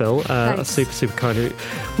letter, Phil. That's super kind.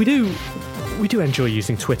 We do enjoy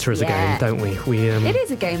using Twitter as a game, don't we? It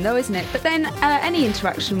is a game, though, isn't it? But then any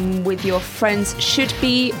interaction with your friends should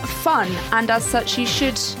be fun, and as such, you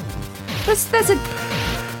should. There's a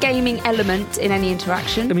gaming element in any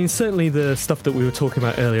interaction. I mean, certainly the stuff that we were talking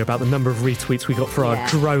about earlier about the number of retweets we got for our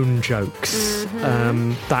drone jokes.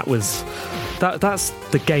 That's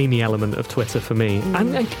the gamey element of Twitter for me.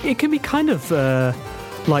 And it can be kind of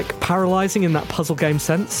like paralysing in that puzzle game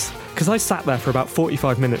sense. Because I sat there for about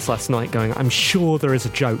 45 minutes last night going, I'm sure there is a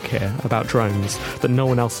joke here about drones that no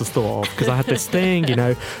one else has thought of. Because I had this thing,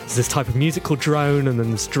 there's this type of music called drone, and then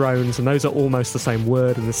there's drones, and those are almost the same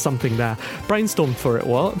word, and there's something there. Brainstormed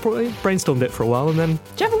it for a while, and then...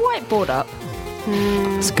 Do you have a whiteboard up?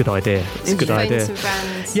 It's a good idea. It's a good idea.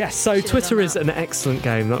 Yes, so Twitter is an excellent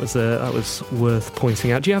game. That was worth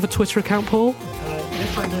pointing out. Do you have a Twitter account, Paul? Yes,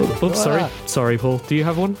 Sorry, Paul. Do you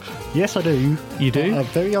have one? Yes, I do. You do? A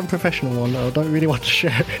very unprofessional one. I don't really want to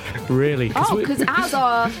share. Really? Because ours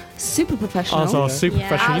are super professional. Ours are super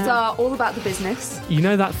professional. Ours are all about the business. You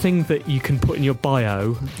know that thing that you can put in your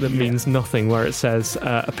bio that means nothing, where it says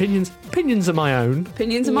opinions are my own.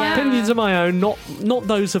 Opinions are my own. Opinions are my own, not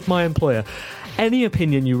those of my employer. Any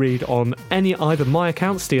opinion you read on either my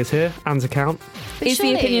account, Steers here, Anne's account, is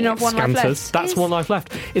the opinion of One Life Left. That's One Life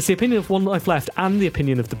Left. It's the opinion of One Life Left and the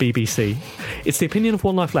opinion of the BBC. It's the opinion of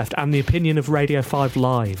One Life Left and the opinion of Radio 5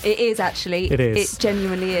 Live. It is actually. It is. It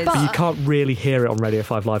genuinely is. But you can't really hear it on Radio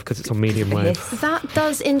 5 Live because it's on medium wave. That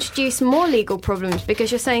does introduce more legal problems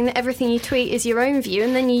because you're saying that everything you tweet is your own view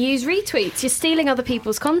and then you use retweets. You're stealing other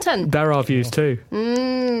people's content. There are views too.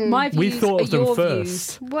 My views We thought are of them your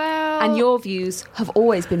first. views. Well, And your views have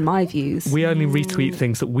always been my views. We only retweet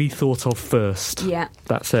things that we thought of first. Yeah.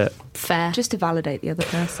 That's it. fair. Just to validate the other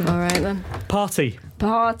person. All right then. Party.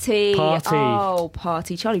 Oh,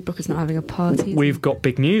 party. Charlie Brooker's not having a party. We've got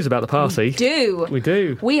big news about the party. We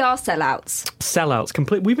do. We are sellouts. Sellouts.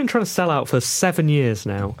 Complete. We've been trying to sell out for 7 years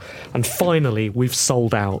now, and finally we've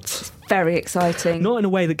sold out. Very exciting. Not in a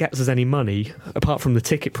way that gets us any money, apart from the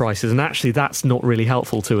ticket prices, and actually that's not really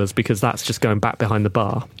helpful to us because that's just going back behind the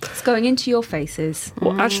bar. It's going into your faces.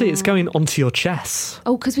 Well, actually it's going onto your chests.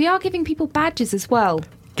 Oh, because we are giving people badges as well.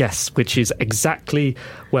 Yes, which is exactly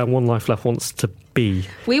where One Life Left wants to be.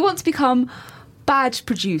 We want to become badge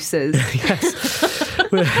producers.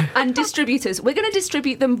 And distributors. We're going to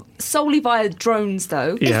distribute them solely via drones,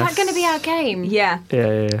 though. Is that going to be our game? Yeah.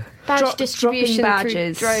 Yeah. Badge distribution dropping through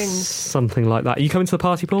badges. drones. Something like that. Are you coming to the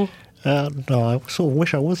party, Paul? No, I sort of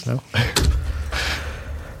wish I was now.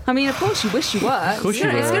 I mean, of course you wish you were. Of course you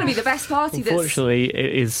were. It's going to be the best party Unfortunately,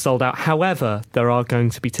 it is sold out. However, there are going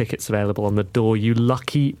to be tickets available on the door, you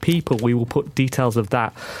lucky people. We will put details of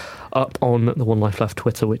that up on the One Life Left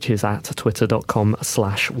Twitter, which is at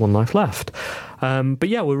twitter.com/OneLifeLeft. But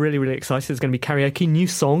yeah, we're really, really excited. There's going to be karaoke, new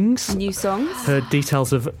songs. Heard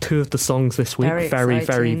details of 2 of the songs this week. Very,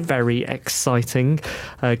 very exciting.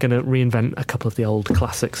 Going to reinvent a couple of the old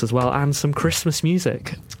classics as well, and some Christmas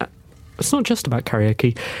music. It's not just about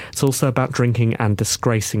karaoke, it's also about drinking and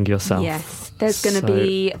disgracing yourself. Yes, there's going to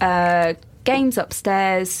be games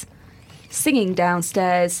upstairs, singing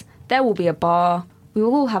downstairs, there will be a bar, we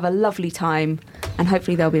will all have a lovely time, and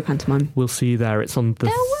hopefully there'll be a pantomime. We'll see you there. It's on the...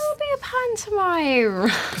 There will be a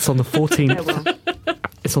pantomime. It's on the 14th.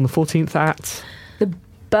 It's on the 14th at... the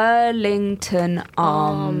Burlington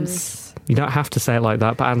Arms. You don't have to say it like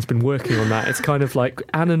that, but Anne's been working on that. It's kind of like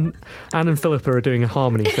Anne and Philippa are doing a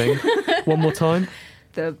harmony thing. One more time.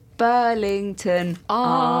 The Burlington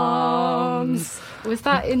Arms. Was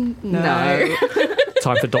that in... No.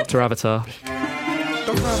 Time for Dr. Avatar.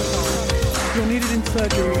 Dr. Avatar, you're needed in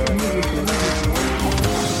surgery immediately.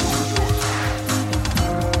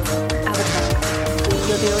 Avatar,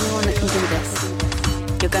 you're the only one that can do this.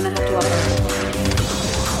 You're gonna have to operate.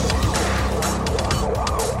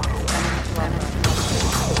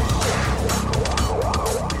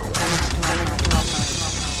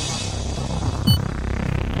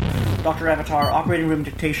 Dr. Avatar, operating room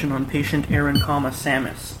dictation on patient Aaron,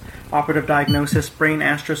 Samus. Operative diagnosis, brain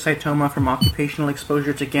astrocytoma from occupational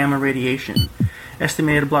exposure to gamma radiation.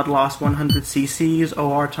 Estimated blood loss 100 cc's,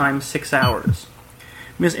 OR time 6 hours.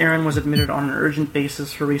 Ms. Aaron was admitted on an urgent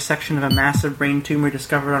basis for resection of a massive brain tumor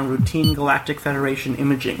discovered on routine Galactic Federation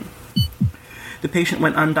imaging. The patient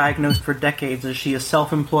went undiagnosed for decades as she is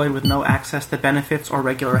self-employed with no access to benefits or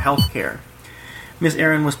regular health care. Ms.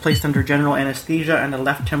 Aaron was placed under general anesthesia and a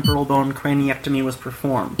left temporal bone craniectomy was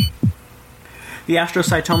performed. The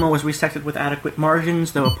astrocytoma was resected with adequate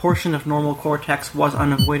margins, though a portion of normal cortex was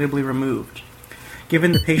unavoidably removed.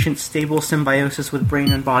 Given the patient's stable symbiosis with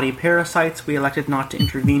brain and body parasites, we elected not to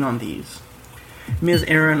intervene on these. Ms.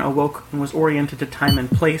 Aaron awoke and was oriented to time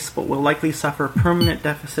and place, but will likely suffer permanent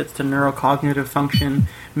deficits to neurocognitive function,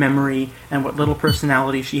 memory, and what little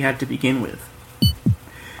personality she had to begin with.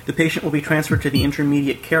 The patient will be transferred to the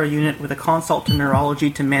intermediate care unit with a consult to neurology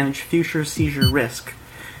to manage future seizure risk.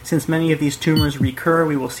 Since many of these tumors recur,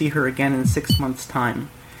 we will see her again in 6 months' time.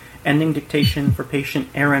 Ending dictation for patient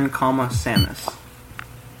Aaron, Samus.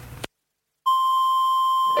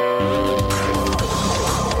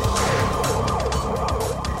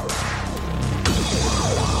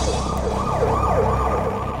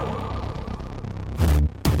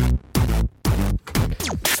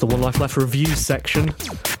 It's the One Life Left reviews section.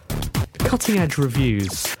 Cutting edge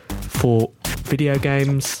reviews for video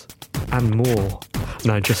games and more.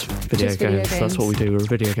 No, just video games. That's what we do. We're a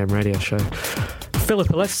video game radio show.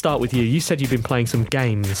 Philippa, let's start with you. You said you've been playing some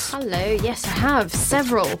games. Hello, yes, I have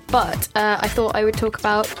several, but I thought I would talk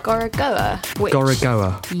about Gorogoa. Which,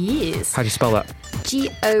 Gorogoa. Yes. How do you spell that?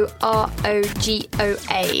 Gorogoa.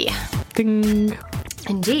 Ding.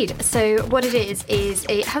 Indeed. So what it is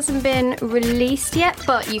it hasn't been released yet,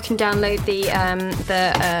 but you can download the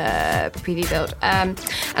preview build.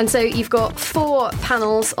 And so you've got 4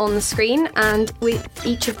 panels on the screen, and with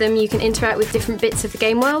each of them you can interact with different bits of the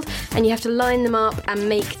game world, and you have to line them up and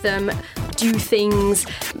make them do things,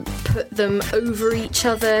 put them over each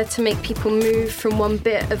other to make people move from one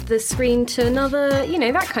bit of the screen to another, you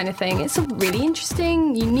know, that kind of thing. It's a really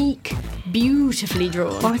interesting, unique, beautifully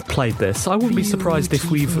drawn. I've played this. I wouldn't be surprised if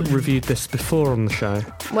we've reviewed this before on the show.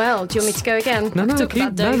 Well, do you want me to go again? No,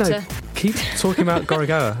 Keep keep talking about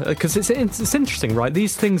Gorogoa, because it's interesting, right?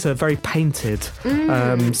 These things are very painted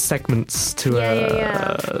segments to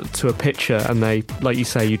a picture, and they, like you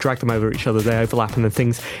say, you drag them over each other, they overlap, and then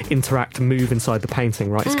things interact and move inside the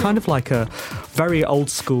painting, right? It's kind of like a very old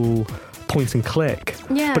school point and click,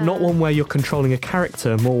 but not one where you're controlling a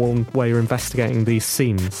character, more one where you're investigating these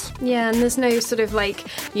scenes. Yeah, and there's no sort of like,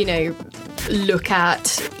 you know, look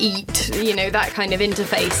at, eat, you know, that kind of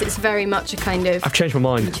interface. It's very much a kind of... I've changed my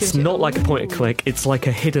mind. It's not like a point and click, it's like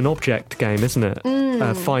a hidden object game, isn't it?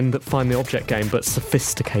 Find the object game, but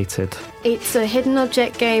sophisticated. It's a hidden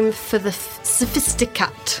object game for the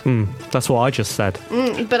sophisticat. That's what I just said.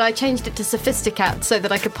 But I changed it to sophisticat so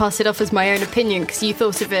that I could pass it off as my own opinion, because you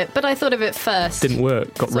thought of it, but I thought of it first. Didn't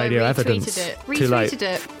work. Got so radio I evidence. Retweeted Too late.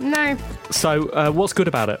 it. No. So, what's good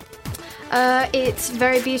about it? It's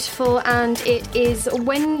very beautiful, and it is,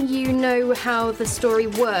 when you know how the story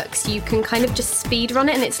works, you can kind of just speed run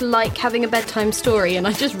it, and it's like having a bedtime story, and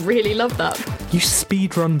I just really love that. You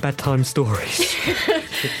speed run bedtime stories.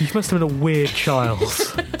 You must have been a weird child.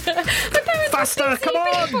 Faster, come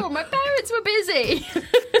on! People. My parents were busy.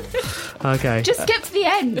 Okay. Just skip to the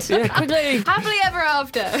end. Yeah, quickly. Happily ever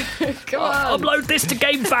after. Come on. Upload this to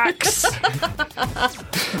GameFAQs.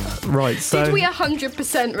 Right, so... Did we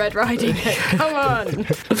 100% Red Riding Hood? Come on.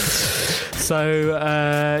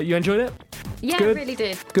 So, you enjoyed it? Yeah, good? I really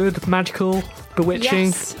did. Good, magical, bewitching,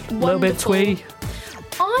 yes, a little bit twee.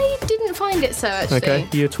 I didn't find it so, actually. Okay,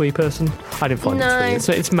 you a twee person? I didn't find it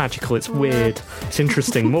twee. It's magical, it's weird, it's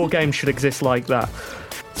interesting. More games should exist like that.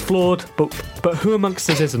 It's flawed, but who amongst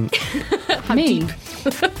us isn't? Me.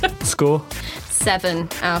 Score? 7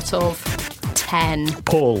 out of 10.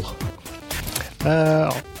 Paul?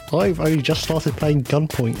 I've only just started playing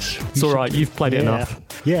Gunpoint. It's alright, you've played it enough.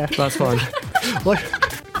 Yeah. That's fine.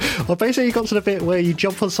 Well, basically you got to the bit where you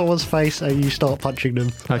jump on someone's face and you start punching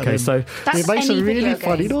them. Okay, so... it makes a really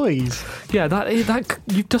funny noise. Yeah, that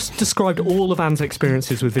you've just described all of Anne's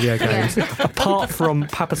experiences with video games, apart from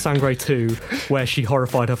Papa Sangre 2, where she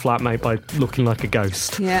horrified her flatmate by looking like a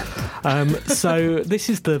ghost. Yeah. So this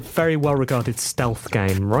is the very well-regarded stealth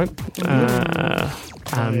game, right?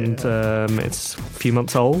 It's a few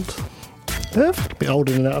months old. A bit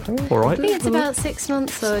older than that, I think. All right. I think it's about 6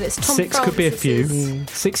 months old. It's Tom 6 could be a few.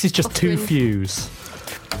 Francis's 6 is just offering. 2 fews.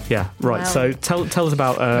 Yeah, right. Wow. So tell us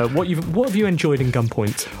about what have you enjoyed in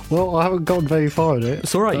Gunpoint? Well, I haven't gone very far in it.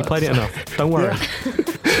 It's all right. You played it enough. Don't worry.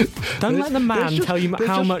 Don't let the man tell you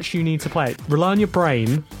how much you need to play it. Rely on your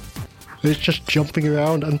brain. It's just jumping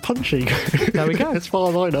around and punching. There we go. As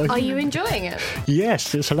far as I know. Are you enjoying it?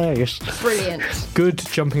 Yes, it's hilarious. Brilliant. Good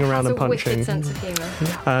jumping around and It's a punching. wicked sense of humour.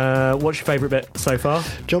 What's your favourite bit so far?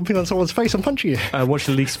 Jumping on someone's face and punching it. What's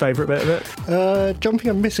your least favourite bit of it?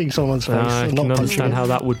 Jumping and missing someone's face. I and can not understand how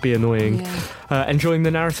that would be annoying. Yeah. Enjoying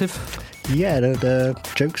the narrative? Yeah, the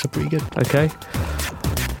jokes are pretty good. Okay.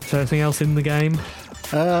 Is there anything else in the game?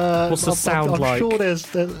 What's the sound I'm like? sure there's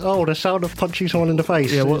the sound of punching someone in the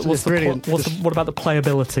face. Yeah, it's what's brilliant. What about the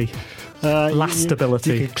playability?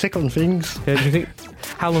 Lastability. You can click on things. Yeah, do you think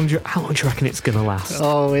how long do you reckon it's gonna last?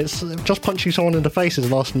 Oh, it's just punching someone in the face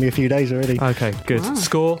has lasted me a few days already. Okay, good.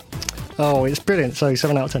 Score? Oh, it's brilliant. So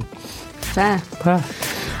 7 out of 10. Fair.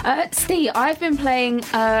 Steve, I've been playing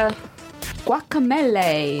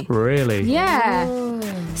Guacamelee. Really? Yeah.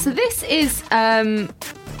 So this is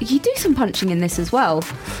you do some punching in this as well.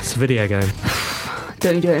 It's a video game.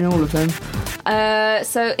 Don't you do it in all of them?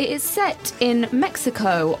 So it is set in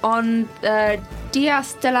Mexico on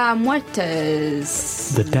Dias de la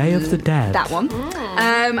Muertes. The Day of the Dead. That one.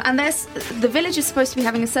 And the village is supposed to be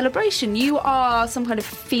having a celebration. You are some kind of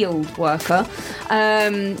field worker.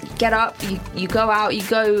 Get up, you go out, you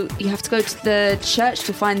have to go to the church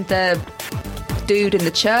to find the dude in the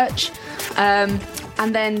church.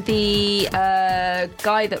 and then the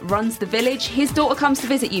guy that runs the village, his daughter comes to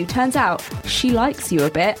visit you. Turns out she likes you a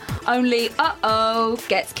bit, only,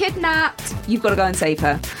 gets kidnapped. You've got to go and save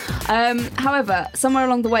her. However, somewhere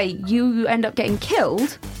along the way, you end up getting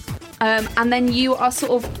killed, and then you are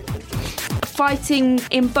sort of fighting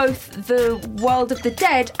in both the world of the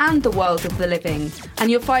dead and the world of the living. And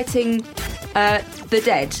you're fighting the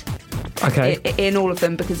dead. Okay. In all of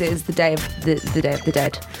them, because it is the day of the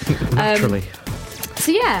dead. Naturally.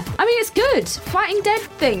 So yeah, I mean, it's good. Fighting dead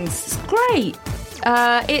things, it's great.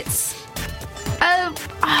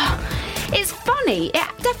 It's funny. It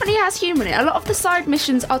definitely has humour in it. A lot of the side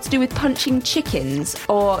missions are to do with punching chickens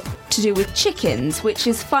or to do with chickens, which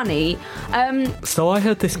is funny. So I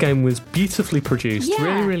heard this game was beautifully produced, Yeah.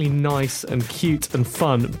 really, really nice and cute and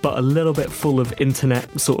fun, but a little bit full of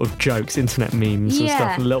internet sort of jokes, internet memes and Yeah.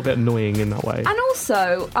 stuff, a little bit annoying in that way. And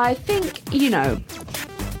also, I think,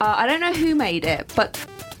 I don't know who made it, but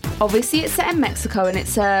obviously it's set in Mexico, and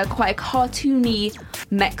it's quite a cartoony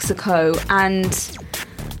Mexico, and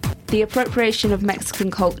the appropriation of Mexican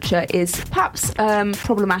culture is perhaps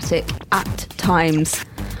problematic at times.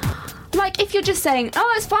 Like, if you're just saying,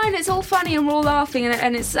 oh, it's fine, it's all funny and we're all laughing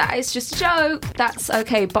and it's just a joke, that's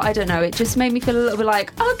okay. But I don't know, it just made me feel a little bit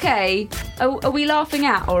like, okay, are we laughing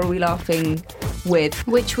at or are we laughing with?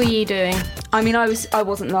 Which were you doing? I mean, I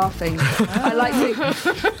wasn't laughing. I like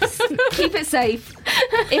to keep it safe.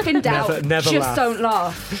 If in doubt, Never just laugh. don't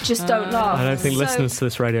laugh. Just don't laugh. I don't think So- listeners to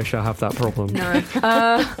this radio show have that problem.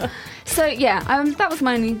 No. So yeah, that was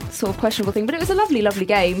my only sort of questionable thing, but it was a lovely, lovely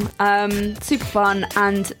game. Super fun,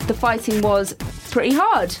 and the fighting was pretty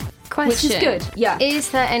hard, Question. which is good. Yeah.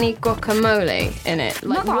 Is there any guacamole in it?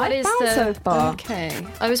 Not that I've found so far. Okay.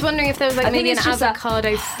 I was wondering if there was I think maybe an it's just a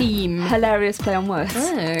avocado theme. Hilarious play on words.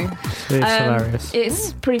 Oh. It's hilarious.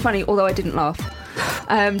 It's pretty funny, although I didn't laugh.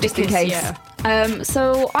 Just in Because, case. yeah.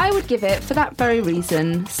 So I would give it, for that very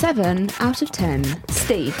reason, 7 out of 10.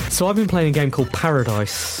 Steve. So I've been playing a game called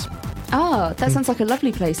Paradise. Oh, that sounds like a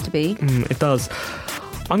lovely place to be. It does.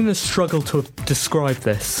 I'm going to struggle to describe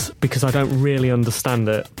this because I don't really understand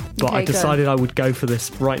it. But Okay, I decided I would go for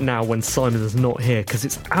this right now when Simon is not here, because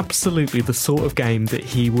it's absolutely the sort of game that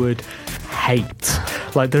he would hate.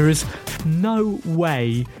 Like, there is no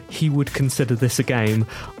way he would consider this a game.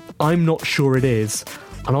 I'm not sure it is.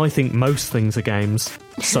 And I think most things are games,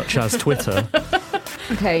 such as Twitter.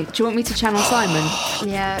 Okay, do you want me to channel Simon?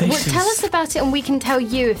 Yeah. This Well, tell is- us about it and we can tell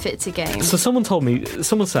you if it's a game. So someone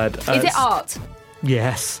said... Is it art?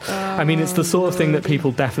 Yes. I mean, it's the sort of thing that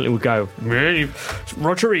people definitely would go, really?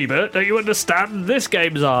 Roger Ebert, don't you understand? This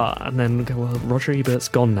game's art. And then go, well, Roger Ebert's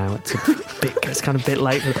gone now. It's kind of a bit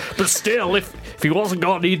late. But still, if he wasn't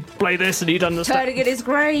gone, he'd play this and he'd understand. Turning in his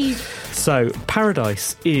grave. So,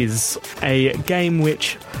 Paradise is a game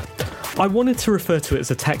which... I wanted to refer to it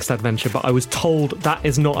as a text adventure, but I was told that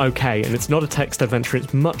is not okay, and it's not a text adventure,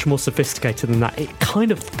 it's much more sophisticated than that. It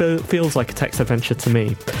kind of feels like a text adventure to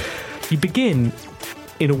me. You begin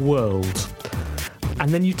in a world, and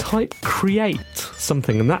then you type create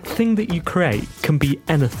something, and that thing that you create can be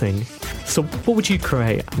anything. So what would you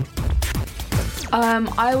create?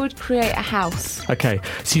 I would create a house. Okay,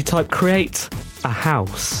 so you type create a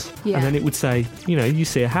house, Yeah. and then it would say, you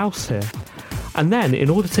see a house here. And then, in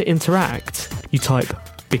order to interact, you type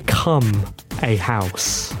become a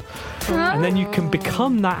house. And then you can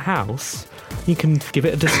become that house, you can give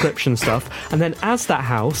it a description stuff, and then as that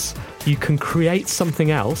house, you can create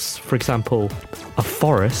something else, for example, a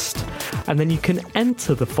forest, and then you can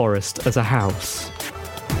enter the forest as a house.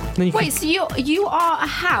 And then you Wait, so you are a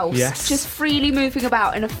house, Yes. just freely moving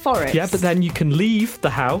about in a forest? Yeah, but then you can leave the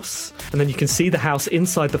house, and then you can see the house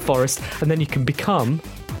inside the forest, and then you can become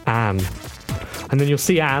Anne. And then you'll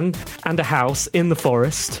see Anne and a house in the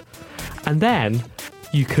forest, and then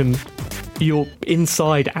you're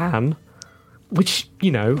inside Anne, which,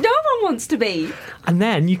 No one wants to be. and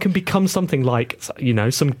then you can become something like,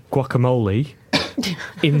 some guacamole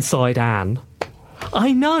inside Anne.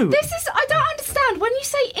 I know. I don't understand. When you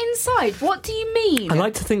say inside, what do you mean? I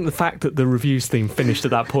like to think the fact that the reviews theme finished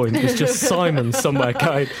at that point is just Simon somewhere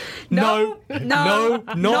going, no,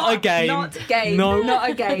 not a game. Not a game. No, Not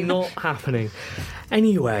a game. Not happening.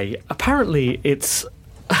 Anyway, apparently it's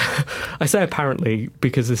I say apparently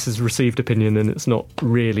because this is received opinion and it's not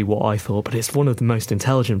really what I thought, but it's one of the most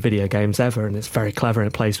intelligent video games ever, and it's very clever and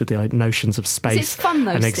it plays with the notions of space it's fun,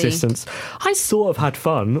 though, and Steve? existence. I sort of had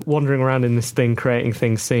fun wandering around in this thing, creating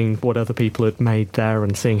things, seeing what other people had made there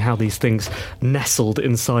and seeing how these things nestled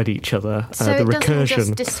inside each other. So the it doesn't recursion.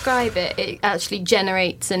 just describe it, it actually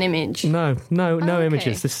generates an image. No okay.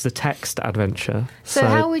 images. This is a text adventure. So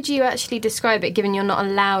how would you actually describe it, given you're not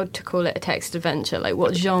allowed to call it a text adventure? Like,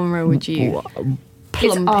 what genre would you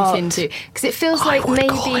plump it into? Because it feels like would maybe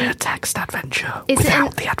call it a text adventure is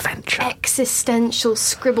without it the adventure. Existential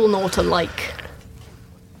Scribblenaughter-like.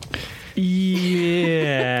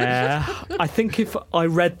 Yeah, I think if I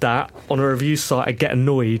read that on a review site, I'd get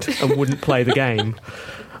annoyed and wouldn't play the game.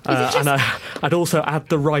 And I'd also add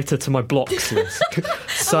the writer to my blocks list.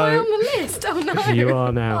 So am I on the list? Oh no, you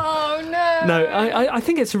are now. Oh no. No, I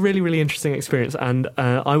think it's a really, really interesting experience, and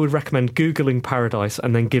I would recommend Googling Paradise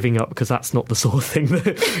and then giving up, because that's not the sort of thing that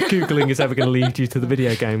Googling is ever going to lead you to the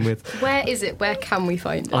video game with. Where is it? Where can we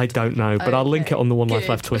find it? I don't know, but I'll link it on the One Life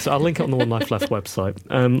Left Twitter. I'll link it on the One Life Left website.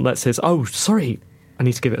 Let's say, oh, sorry, I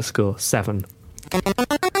need to give it a score. 7.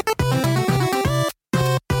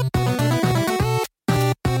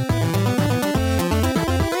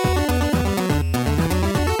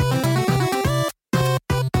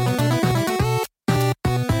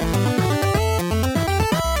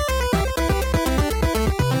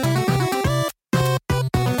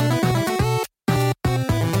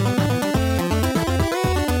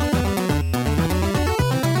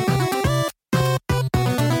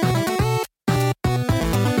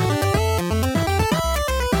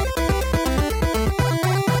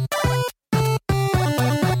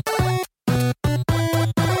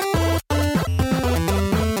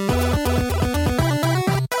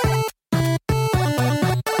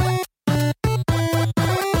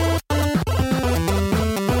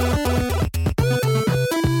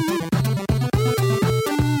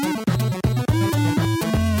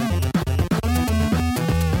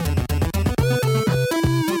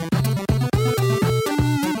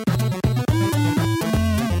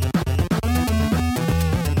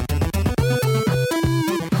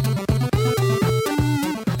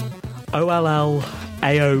 OLL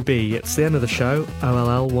AOB. It's the end of the show.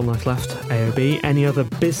 OLL, One Life Left, AOB. Any other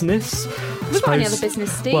business? We've got any other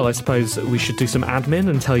business, Steve? Well, I suppose we should do some admin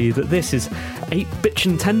and tell you that this is 8-Bit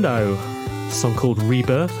Nintendo. A song called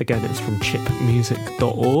Rebirth. Again, it's from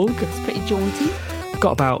chipmusic.org. It's pretty jaunty.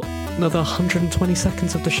 Got about another 120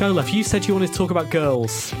 seconds of the show left. You said you wanted to talk about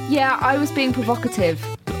girls. Yeah, I was being provocative.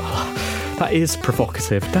 That is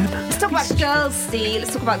provocative, Dan. Let's talk about girls, Steve.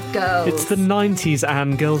 Let's talk about girls. It's the 90s,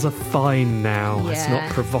 and girls are fine now. Yeah. It's not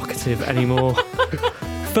provocative anymore.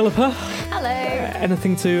 Philippa? Hello.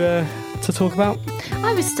 Anything to talk about?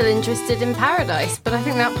 I was still interested in Paradise, but I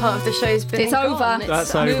think that part of the show's been It's gone. over.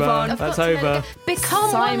 That's Move over. on. That's over. Become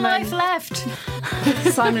Simon. One Life Left.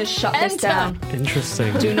 Simon has shut this Enter. down.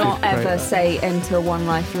 Interesting. Do not Great. ever say enter One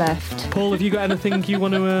Life Left. Paul, have you got anything you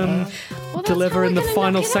want to Well, that's deliver how in we're the gonna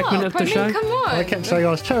final knock it segment up. of the show? Come on. I kept saying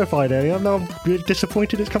I was terrified earlier. Now I'm really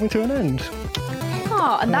disappointed it's coming to an end.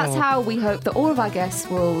 And that's how we hope that all of our guests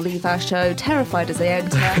will leave our show terrified as they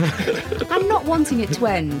enter and not wanting it to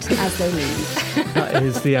end as they leave. That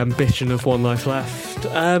is the ambition of One Life Left.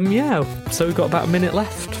 Yeah, so we've got about a minute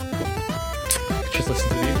left. Just listen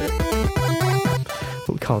to the music. But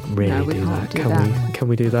we can't really No, we do can't that, do can that. we? Can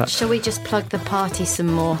we do that? Shall we just plug the party some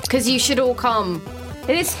more? Because you should all come.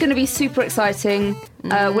 It is going to be super exciting.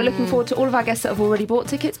 We're looking forward to all of our guests that have already bought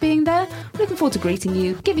tickets being there. We're looking forward to greeting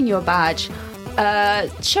you, giving you a badge,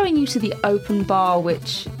 showing you to the open bar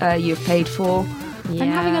which you've paid for, and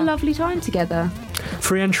having a lovely time together.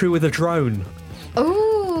 Free entry with a drone.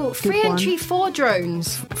 Ooh, free one. entry for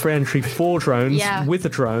drones. Free entry for drones Yeah. with a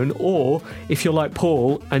drone, or if you're like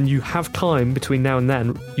Paul and you have time between now and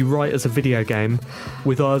then, you write us a video game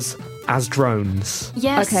with us as drones.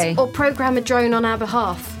 Yes, Okay. or program a drone on our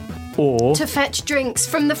behalf Or, to fetch drinks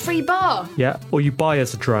from the free bar. yeah, or you buy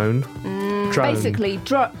us a drone. Drone. Basically,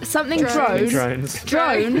 something Drones. drones.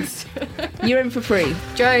 Drones. You're in for free.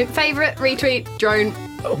 Drone, favourite, retweet, drone.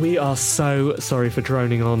 We are so sorry for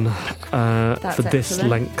droning on for this excellent.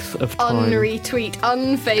 length of time. Unretweet,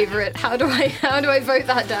 unfavourite. How do I vote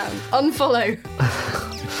that down? Unfollow.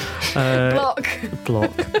 Block.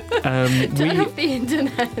 Block. Turn off the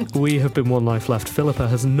internet. We have been One Life Left. Philippa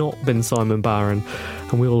has not been Simon Barron,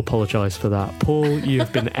 and we all apologise for that. Paul, you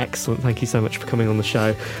have been excellent. Thank you so much for coming on the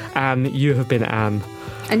show. And you have been Anne.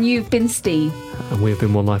 And you've been Steve. And we have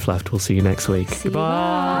been One Life Left. We'll see you next week. See you.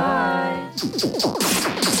 Goodbye.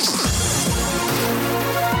 Bye.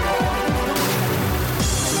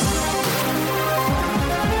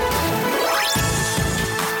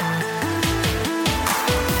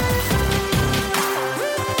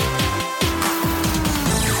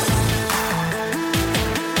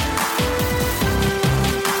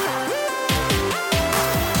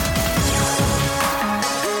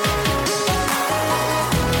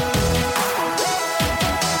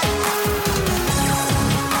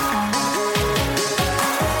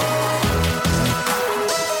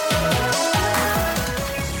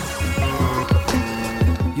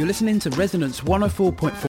 You're listening to Resonance 104.4